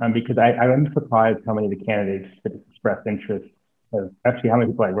LinkedIn? Because I'm surprised how many of the candidates that expressed interest, actually how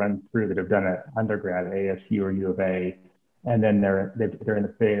many people I run through that have done an undergrad at ASU or U of A, and then they're in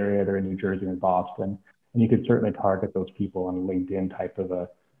the Bay Area, they're in New Jersey and Boston, and you could certainly target those people on LinkedIn type of a,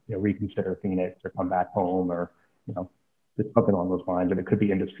 you know, reconsider Phoenix or come back home, or, you know, just something along those lines, and it could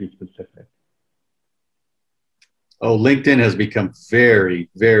be industry specific. Oh, LinkedIn has become very,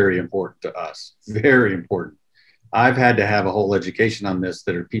 very important to us. Very important. I've had to have a whole education on this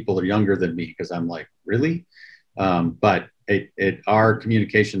that people are younger than me, because I'm like, really? But our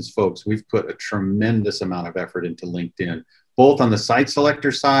communications folks, we've put a tremendous amount of effort into LinkedIn, both on the site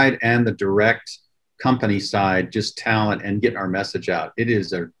selector side and the direct company side, just talent and getting our message out. It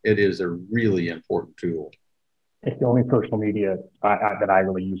is a really important tool. It's the only social media that I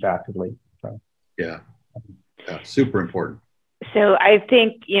really use actively. So. Yeah, super important. So I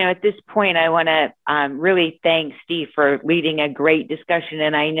think, you know, at this point, I want to really thank Steve for leading a great discussion.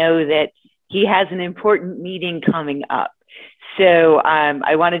 And I know that he has an important meeting coming up. So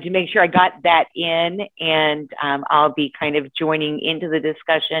I wanted to make sure I got that in, and I'll be kind of joining into the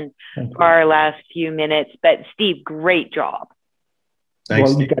discussion for our last few minutes. But Steve, great job.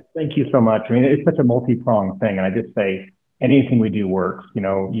 Thanks, well, thank you so much. I mean, it's such a multi-pronged thing. And I just say anything we do works. You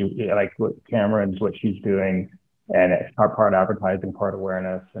know, you like what Cameron's, what she's doing, and it's part advertising, part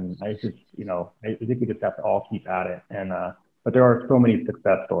awareness. And I just, you know, I think we just have to all keep at it. And but there are so many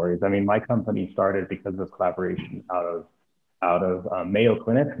success stories. I mean, my company started because of collaboration out of Mayo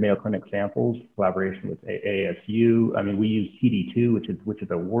Clinic samples, collaboration with ASU. I mean, we use TD2, which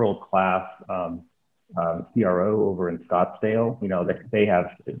is a world-class CRO over in Scottsdale. You know, they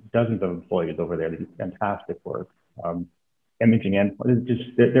have dozens of employees over there that do fantastic work. Imaging endpoint,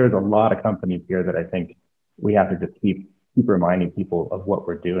 there's a lot of companies here that I think we have to just keep reminding people of what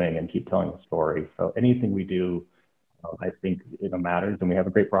we're doing and keep telling the story. So anything we do I think it matters, and we have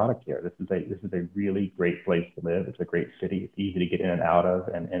a great product here. This is a really great place to live. It's a great city. It's easy to get in and out of,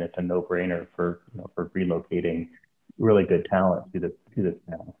 and it's a no-brainer for for relocating really good talent to this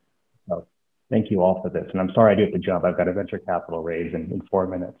town. So thank you all for this. And I'm sorry I do have to jump. I've got a venture capital raise in 4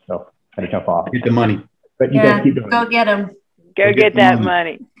 minutes, so I got to jump off. Get the money. But you guys keep doing go get them. Go get that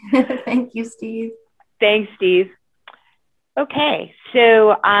money. Thank you, Steve. Thanks, Steve. Okay,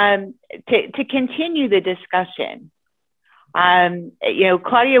 so to continue the discussion,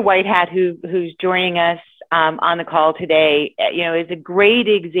 Claudia Whitehat, who's joining us on the call today, is a great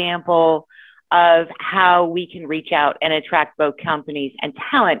example of how we can reach out and attract both companies and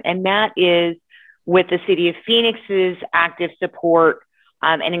talent, and that is with the City of Phoenix's active support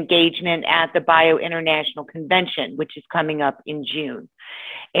and engagement at the Bio International Convention, which is coming up in June.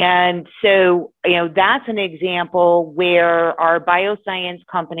 And so, that's an example where our bioscience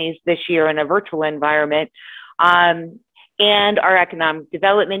companies this year in a virtual environment, and our economic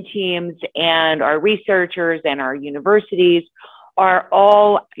development teams and our researchers and our universities are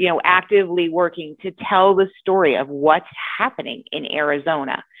all, actively working to tell the story of what's happening in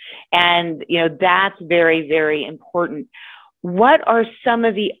Arizona. And, that's very, very important. What are some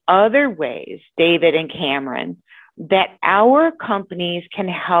of the other ways, David and Cameron, that our companies can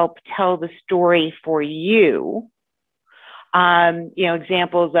help tell the story for you?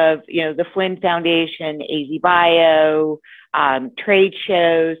 Examples of, the Flynn Foundation, AZBio, trade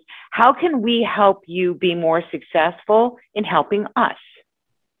shows. How can we help you be more successful in helping us?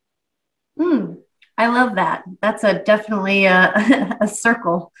 I love that. That's definitely a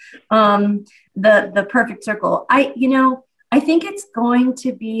circle, the perfect circle. I think it's going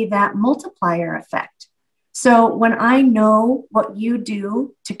to be that multiplier effect. So when I know what you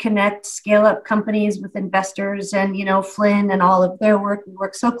do to connect scale up companies with investors and, Flynn and all of their work, we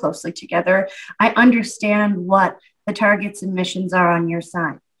work so closely together. I understand what the targets and missions are on your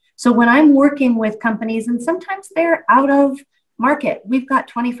side. So when I'm working with companies, and sometimes they're out of market, we've got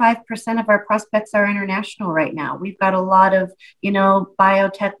 25% of our prospects are international right now. We've got a lot of,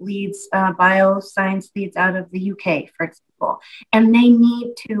 biotech leads, bioscience leads out of the UK, for example, and they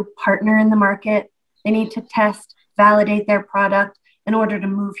need to partner in the market. They need to test, validate their product in order to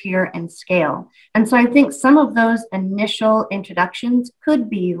move here and scale. And so I think some of those initial introductions could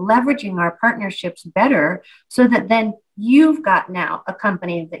be leveraging our partnerships better so that then you've got now a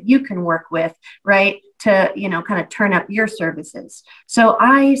company that you can work with, right, to, kind of turn up your services. So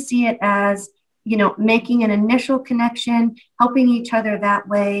I see it as, making an initial connection, helping each other that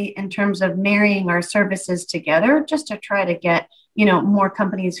way in terms of marrying our services together, just to try to get, more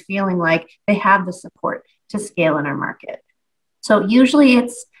companies feeling like they have the support to scale in our market. So usually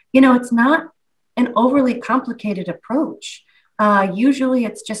it's, it's not an overly complicated approach. Usually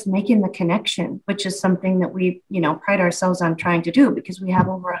it's just making the connection, which is something that we, pride ourselves on trying to do because we have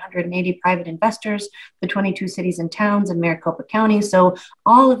over 180 private investors, the 22 cities and towns in Maricopa County. So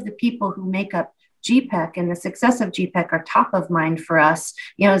all of the people who make up GPEC and the success of GPEC are top of mind for us,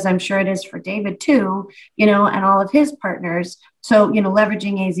 as I'm sure it is for David too, and all of his partners. So,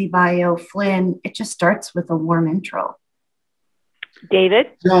 leveraging AZBio, Flynn, it just starts with a warm intro. David?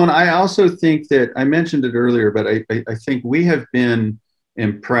 Joan, I also think that I mentioned it earlier, but I think we have been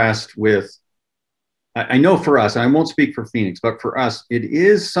impressed with, I know for us, and I won't speak for Phoenix, but for us, it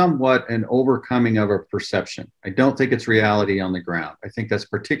is somewhat an overcoming of a perception. I don't think it's reality on the ground. I think that's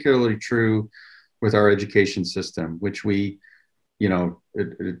particularly true with our education system, which we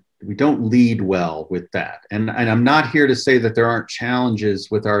don't lead well with that. And I'm not here to say that there aren't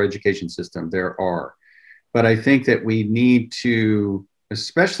challenges with our education system. There are. But I think that we need to,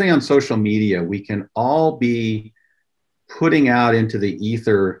 especially on social media, we can all be putting out into the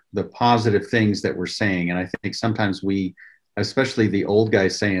ether the positive things that we're saying. And I think sometimes we, especially the old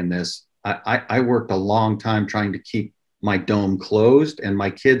guys saying this, I worked a long time trying to keep my dome closed, and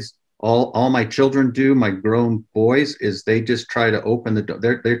my kids, all my children do, my grown boys, is they just try to open the door.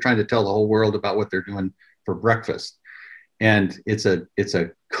 They're trying to tell the whole world about what they're doing for breakfast. And it's a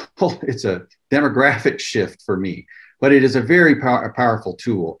demographic shift for me, but it is a very powerful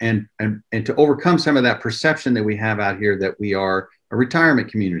tool. And to overcome some of that perception that we have out here, that we are a retirement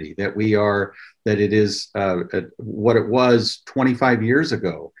community, that it is what it was 25 years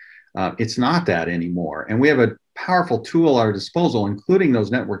ago. It's not that anymore. And we have a powerful tool at our disposal, including those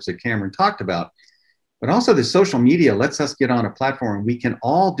networks that Cameron talked about. But also the social media lets us get on a platform and we can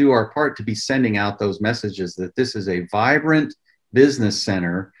all do our part to be sending out those messages that this is a vibrant business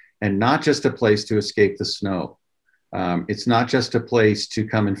center and not just a place to escape the snow. It's not just a place to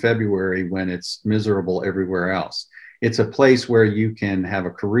come in February when it's miserable everywhere else. It's a place where you can have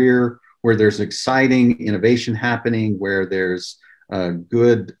a career, where there's exciting innovation happening, where there's a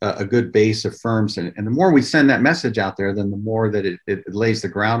good base of firms. And the more we send that message out there, then the more that it lays the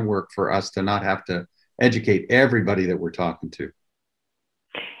groundwork for us to not have to educate everybody that we're talking to.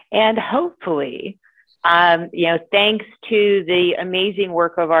 And hopefully, thanks to the amazing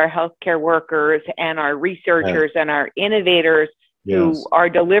work of our healthcare workers and our researchers and our innovators who are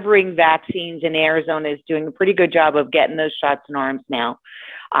delivering vaccines in Arizona, is doing a pretty good job of getting those shots in arms now.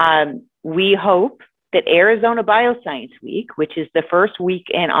 We hope that Arizona Bioscience Week, which is the first week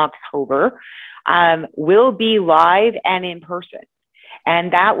in October, will be live and in person.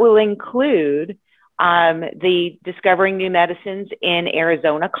 And that will include the Discovering New Medicines in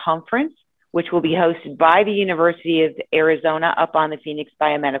Arizona conference, which will be hosted by the University of Arizona up on the Phoenix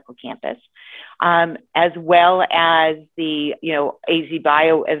Biomedical campus, as well as the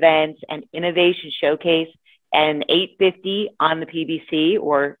AZBio events and innovation showcase and 850 on the PBC,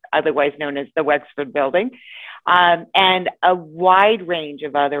 or otherwise known as the Wexford Building, and a wide range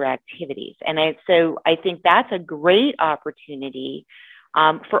of other activities. And so I think that's a great opportunity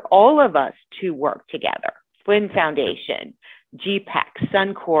for all of us to work together. Flynn Foundation, GPEC,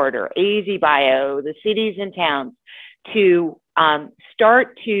 Sun Corridor, AZBio, the cities and towns, to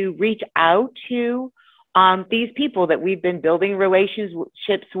start to reach out to these people that we've been building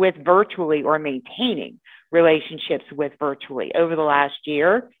relationships with virtually, or maintaining relationships with virtually over the last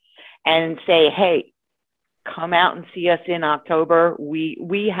year, and say, hey, come out and see us in October.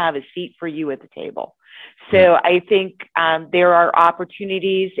 We have a seat for you at the table. So I think there are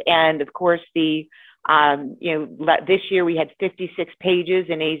opportunities, and of course this year we had 56 pages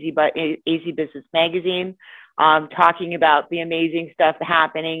in AZ Business Magazine talking about the amazing stuff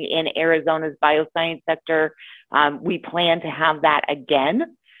happening in Arizona's bioscience sector. We plan to have that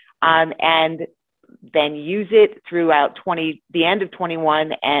again, and then use it throughout the end of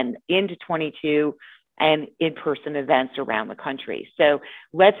 21 and into 22, and in-person events around the country. So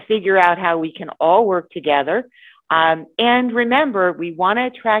let's figure out how we can all work together. And remember, we want to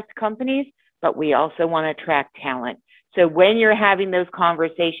attract companies, but we also want to attract talent. So when you're having those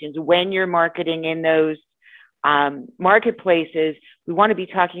conversations, when you're marketing in those marketplaces, we want to be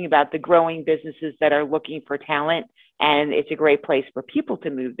talking about the growing businesses that are looking for talent. And it's a great place for people to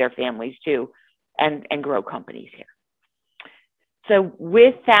move their families to and grow companies here. So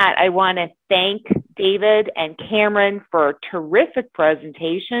with that, I want to thank David and Cameron for terrific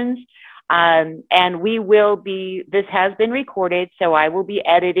presentations. And this has been recorded, so I will be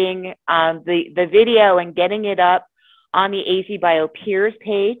editing the video and getting it up on the AZBioPEERS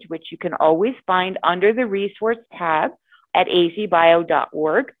page, which you can always find under the resource tab at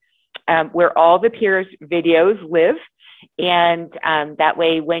azbio.org, where all the peers videos live. And that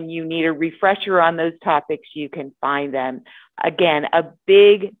way, when you need a refresher on those topics, you can find them. Again, a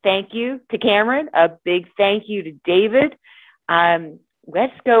big thank you to Cameron, a big thank you to David.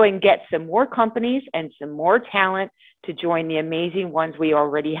 Let's go and get some more companies and some more talent to join the amazing ones we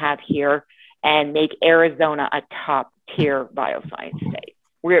already have here and make Arizona a top tier bioscience state.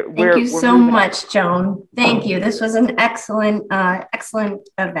 Thank you so much, Joan. Thank you. This was an excellent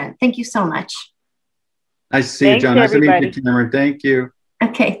event. Thank you so much. Nice to see you, John. Nice to meet you, Cameron. Thank you.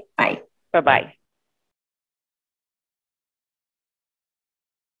 Okay, bye. Bye-bye.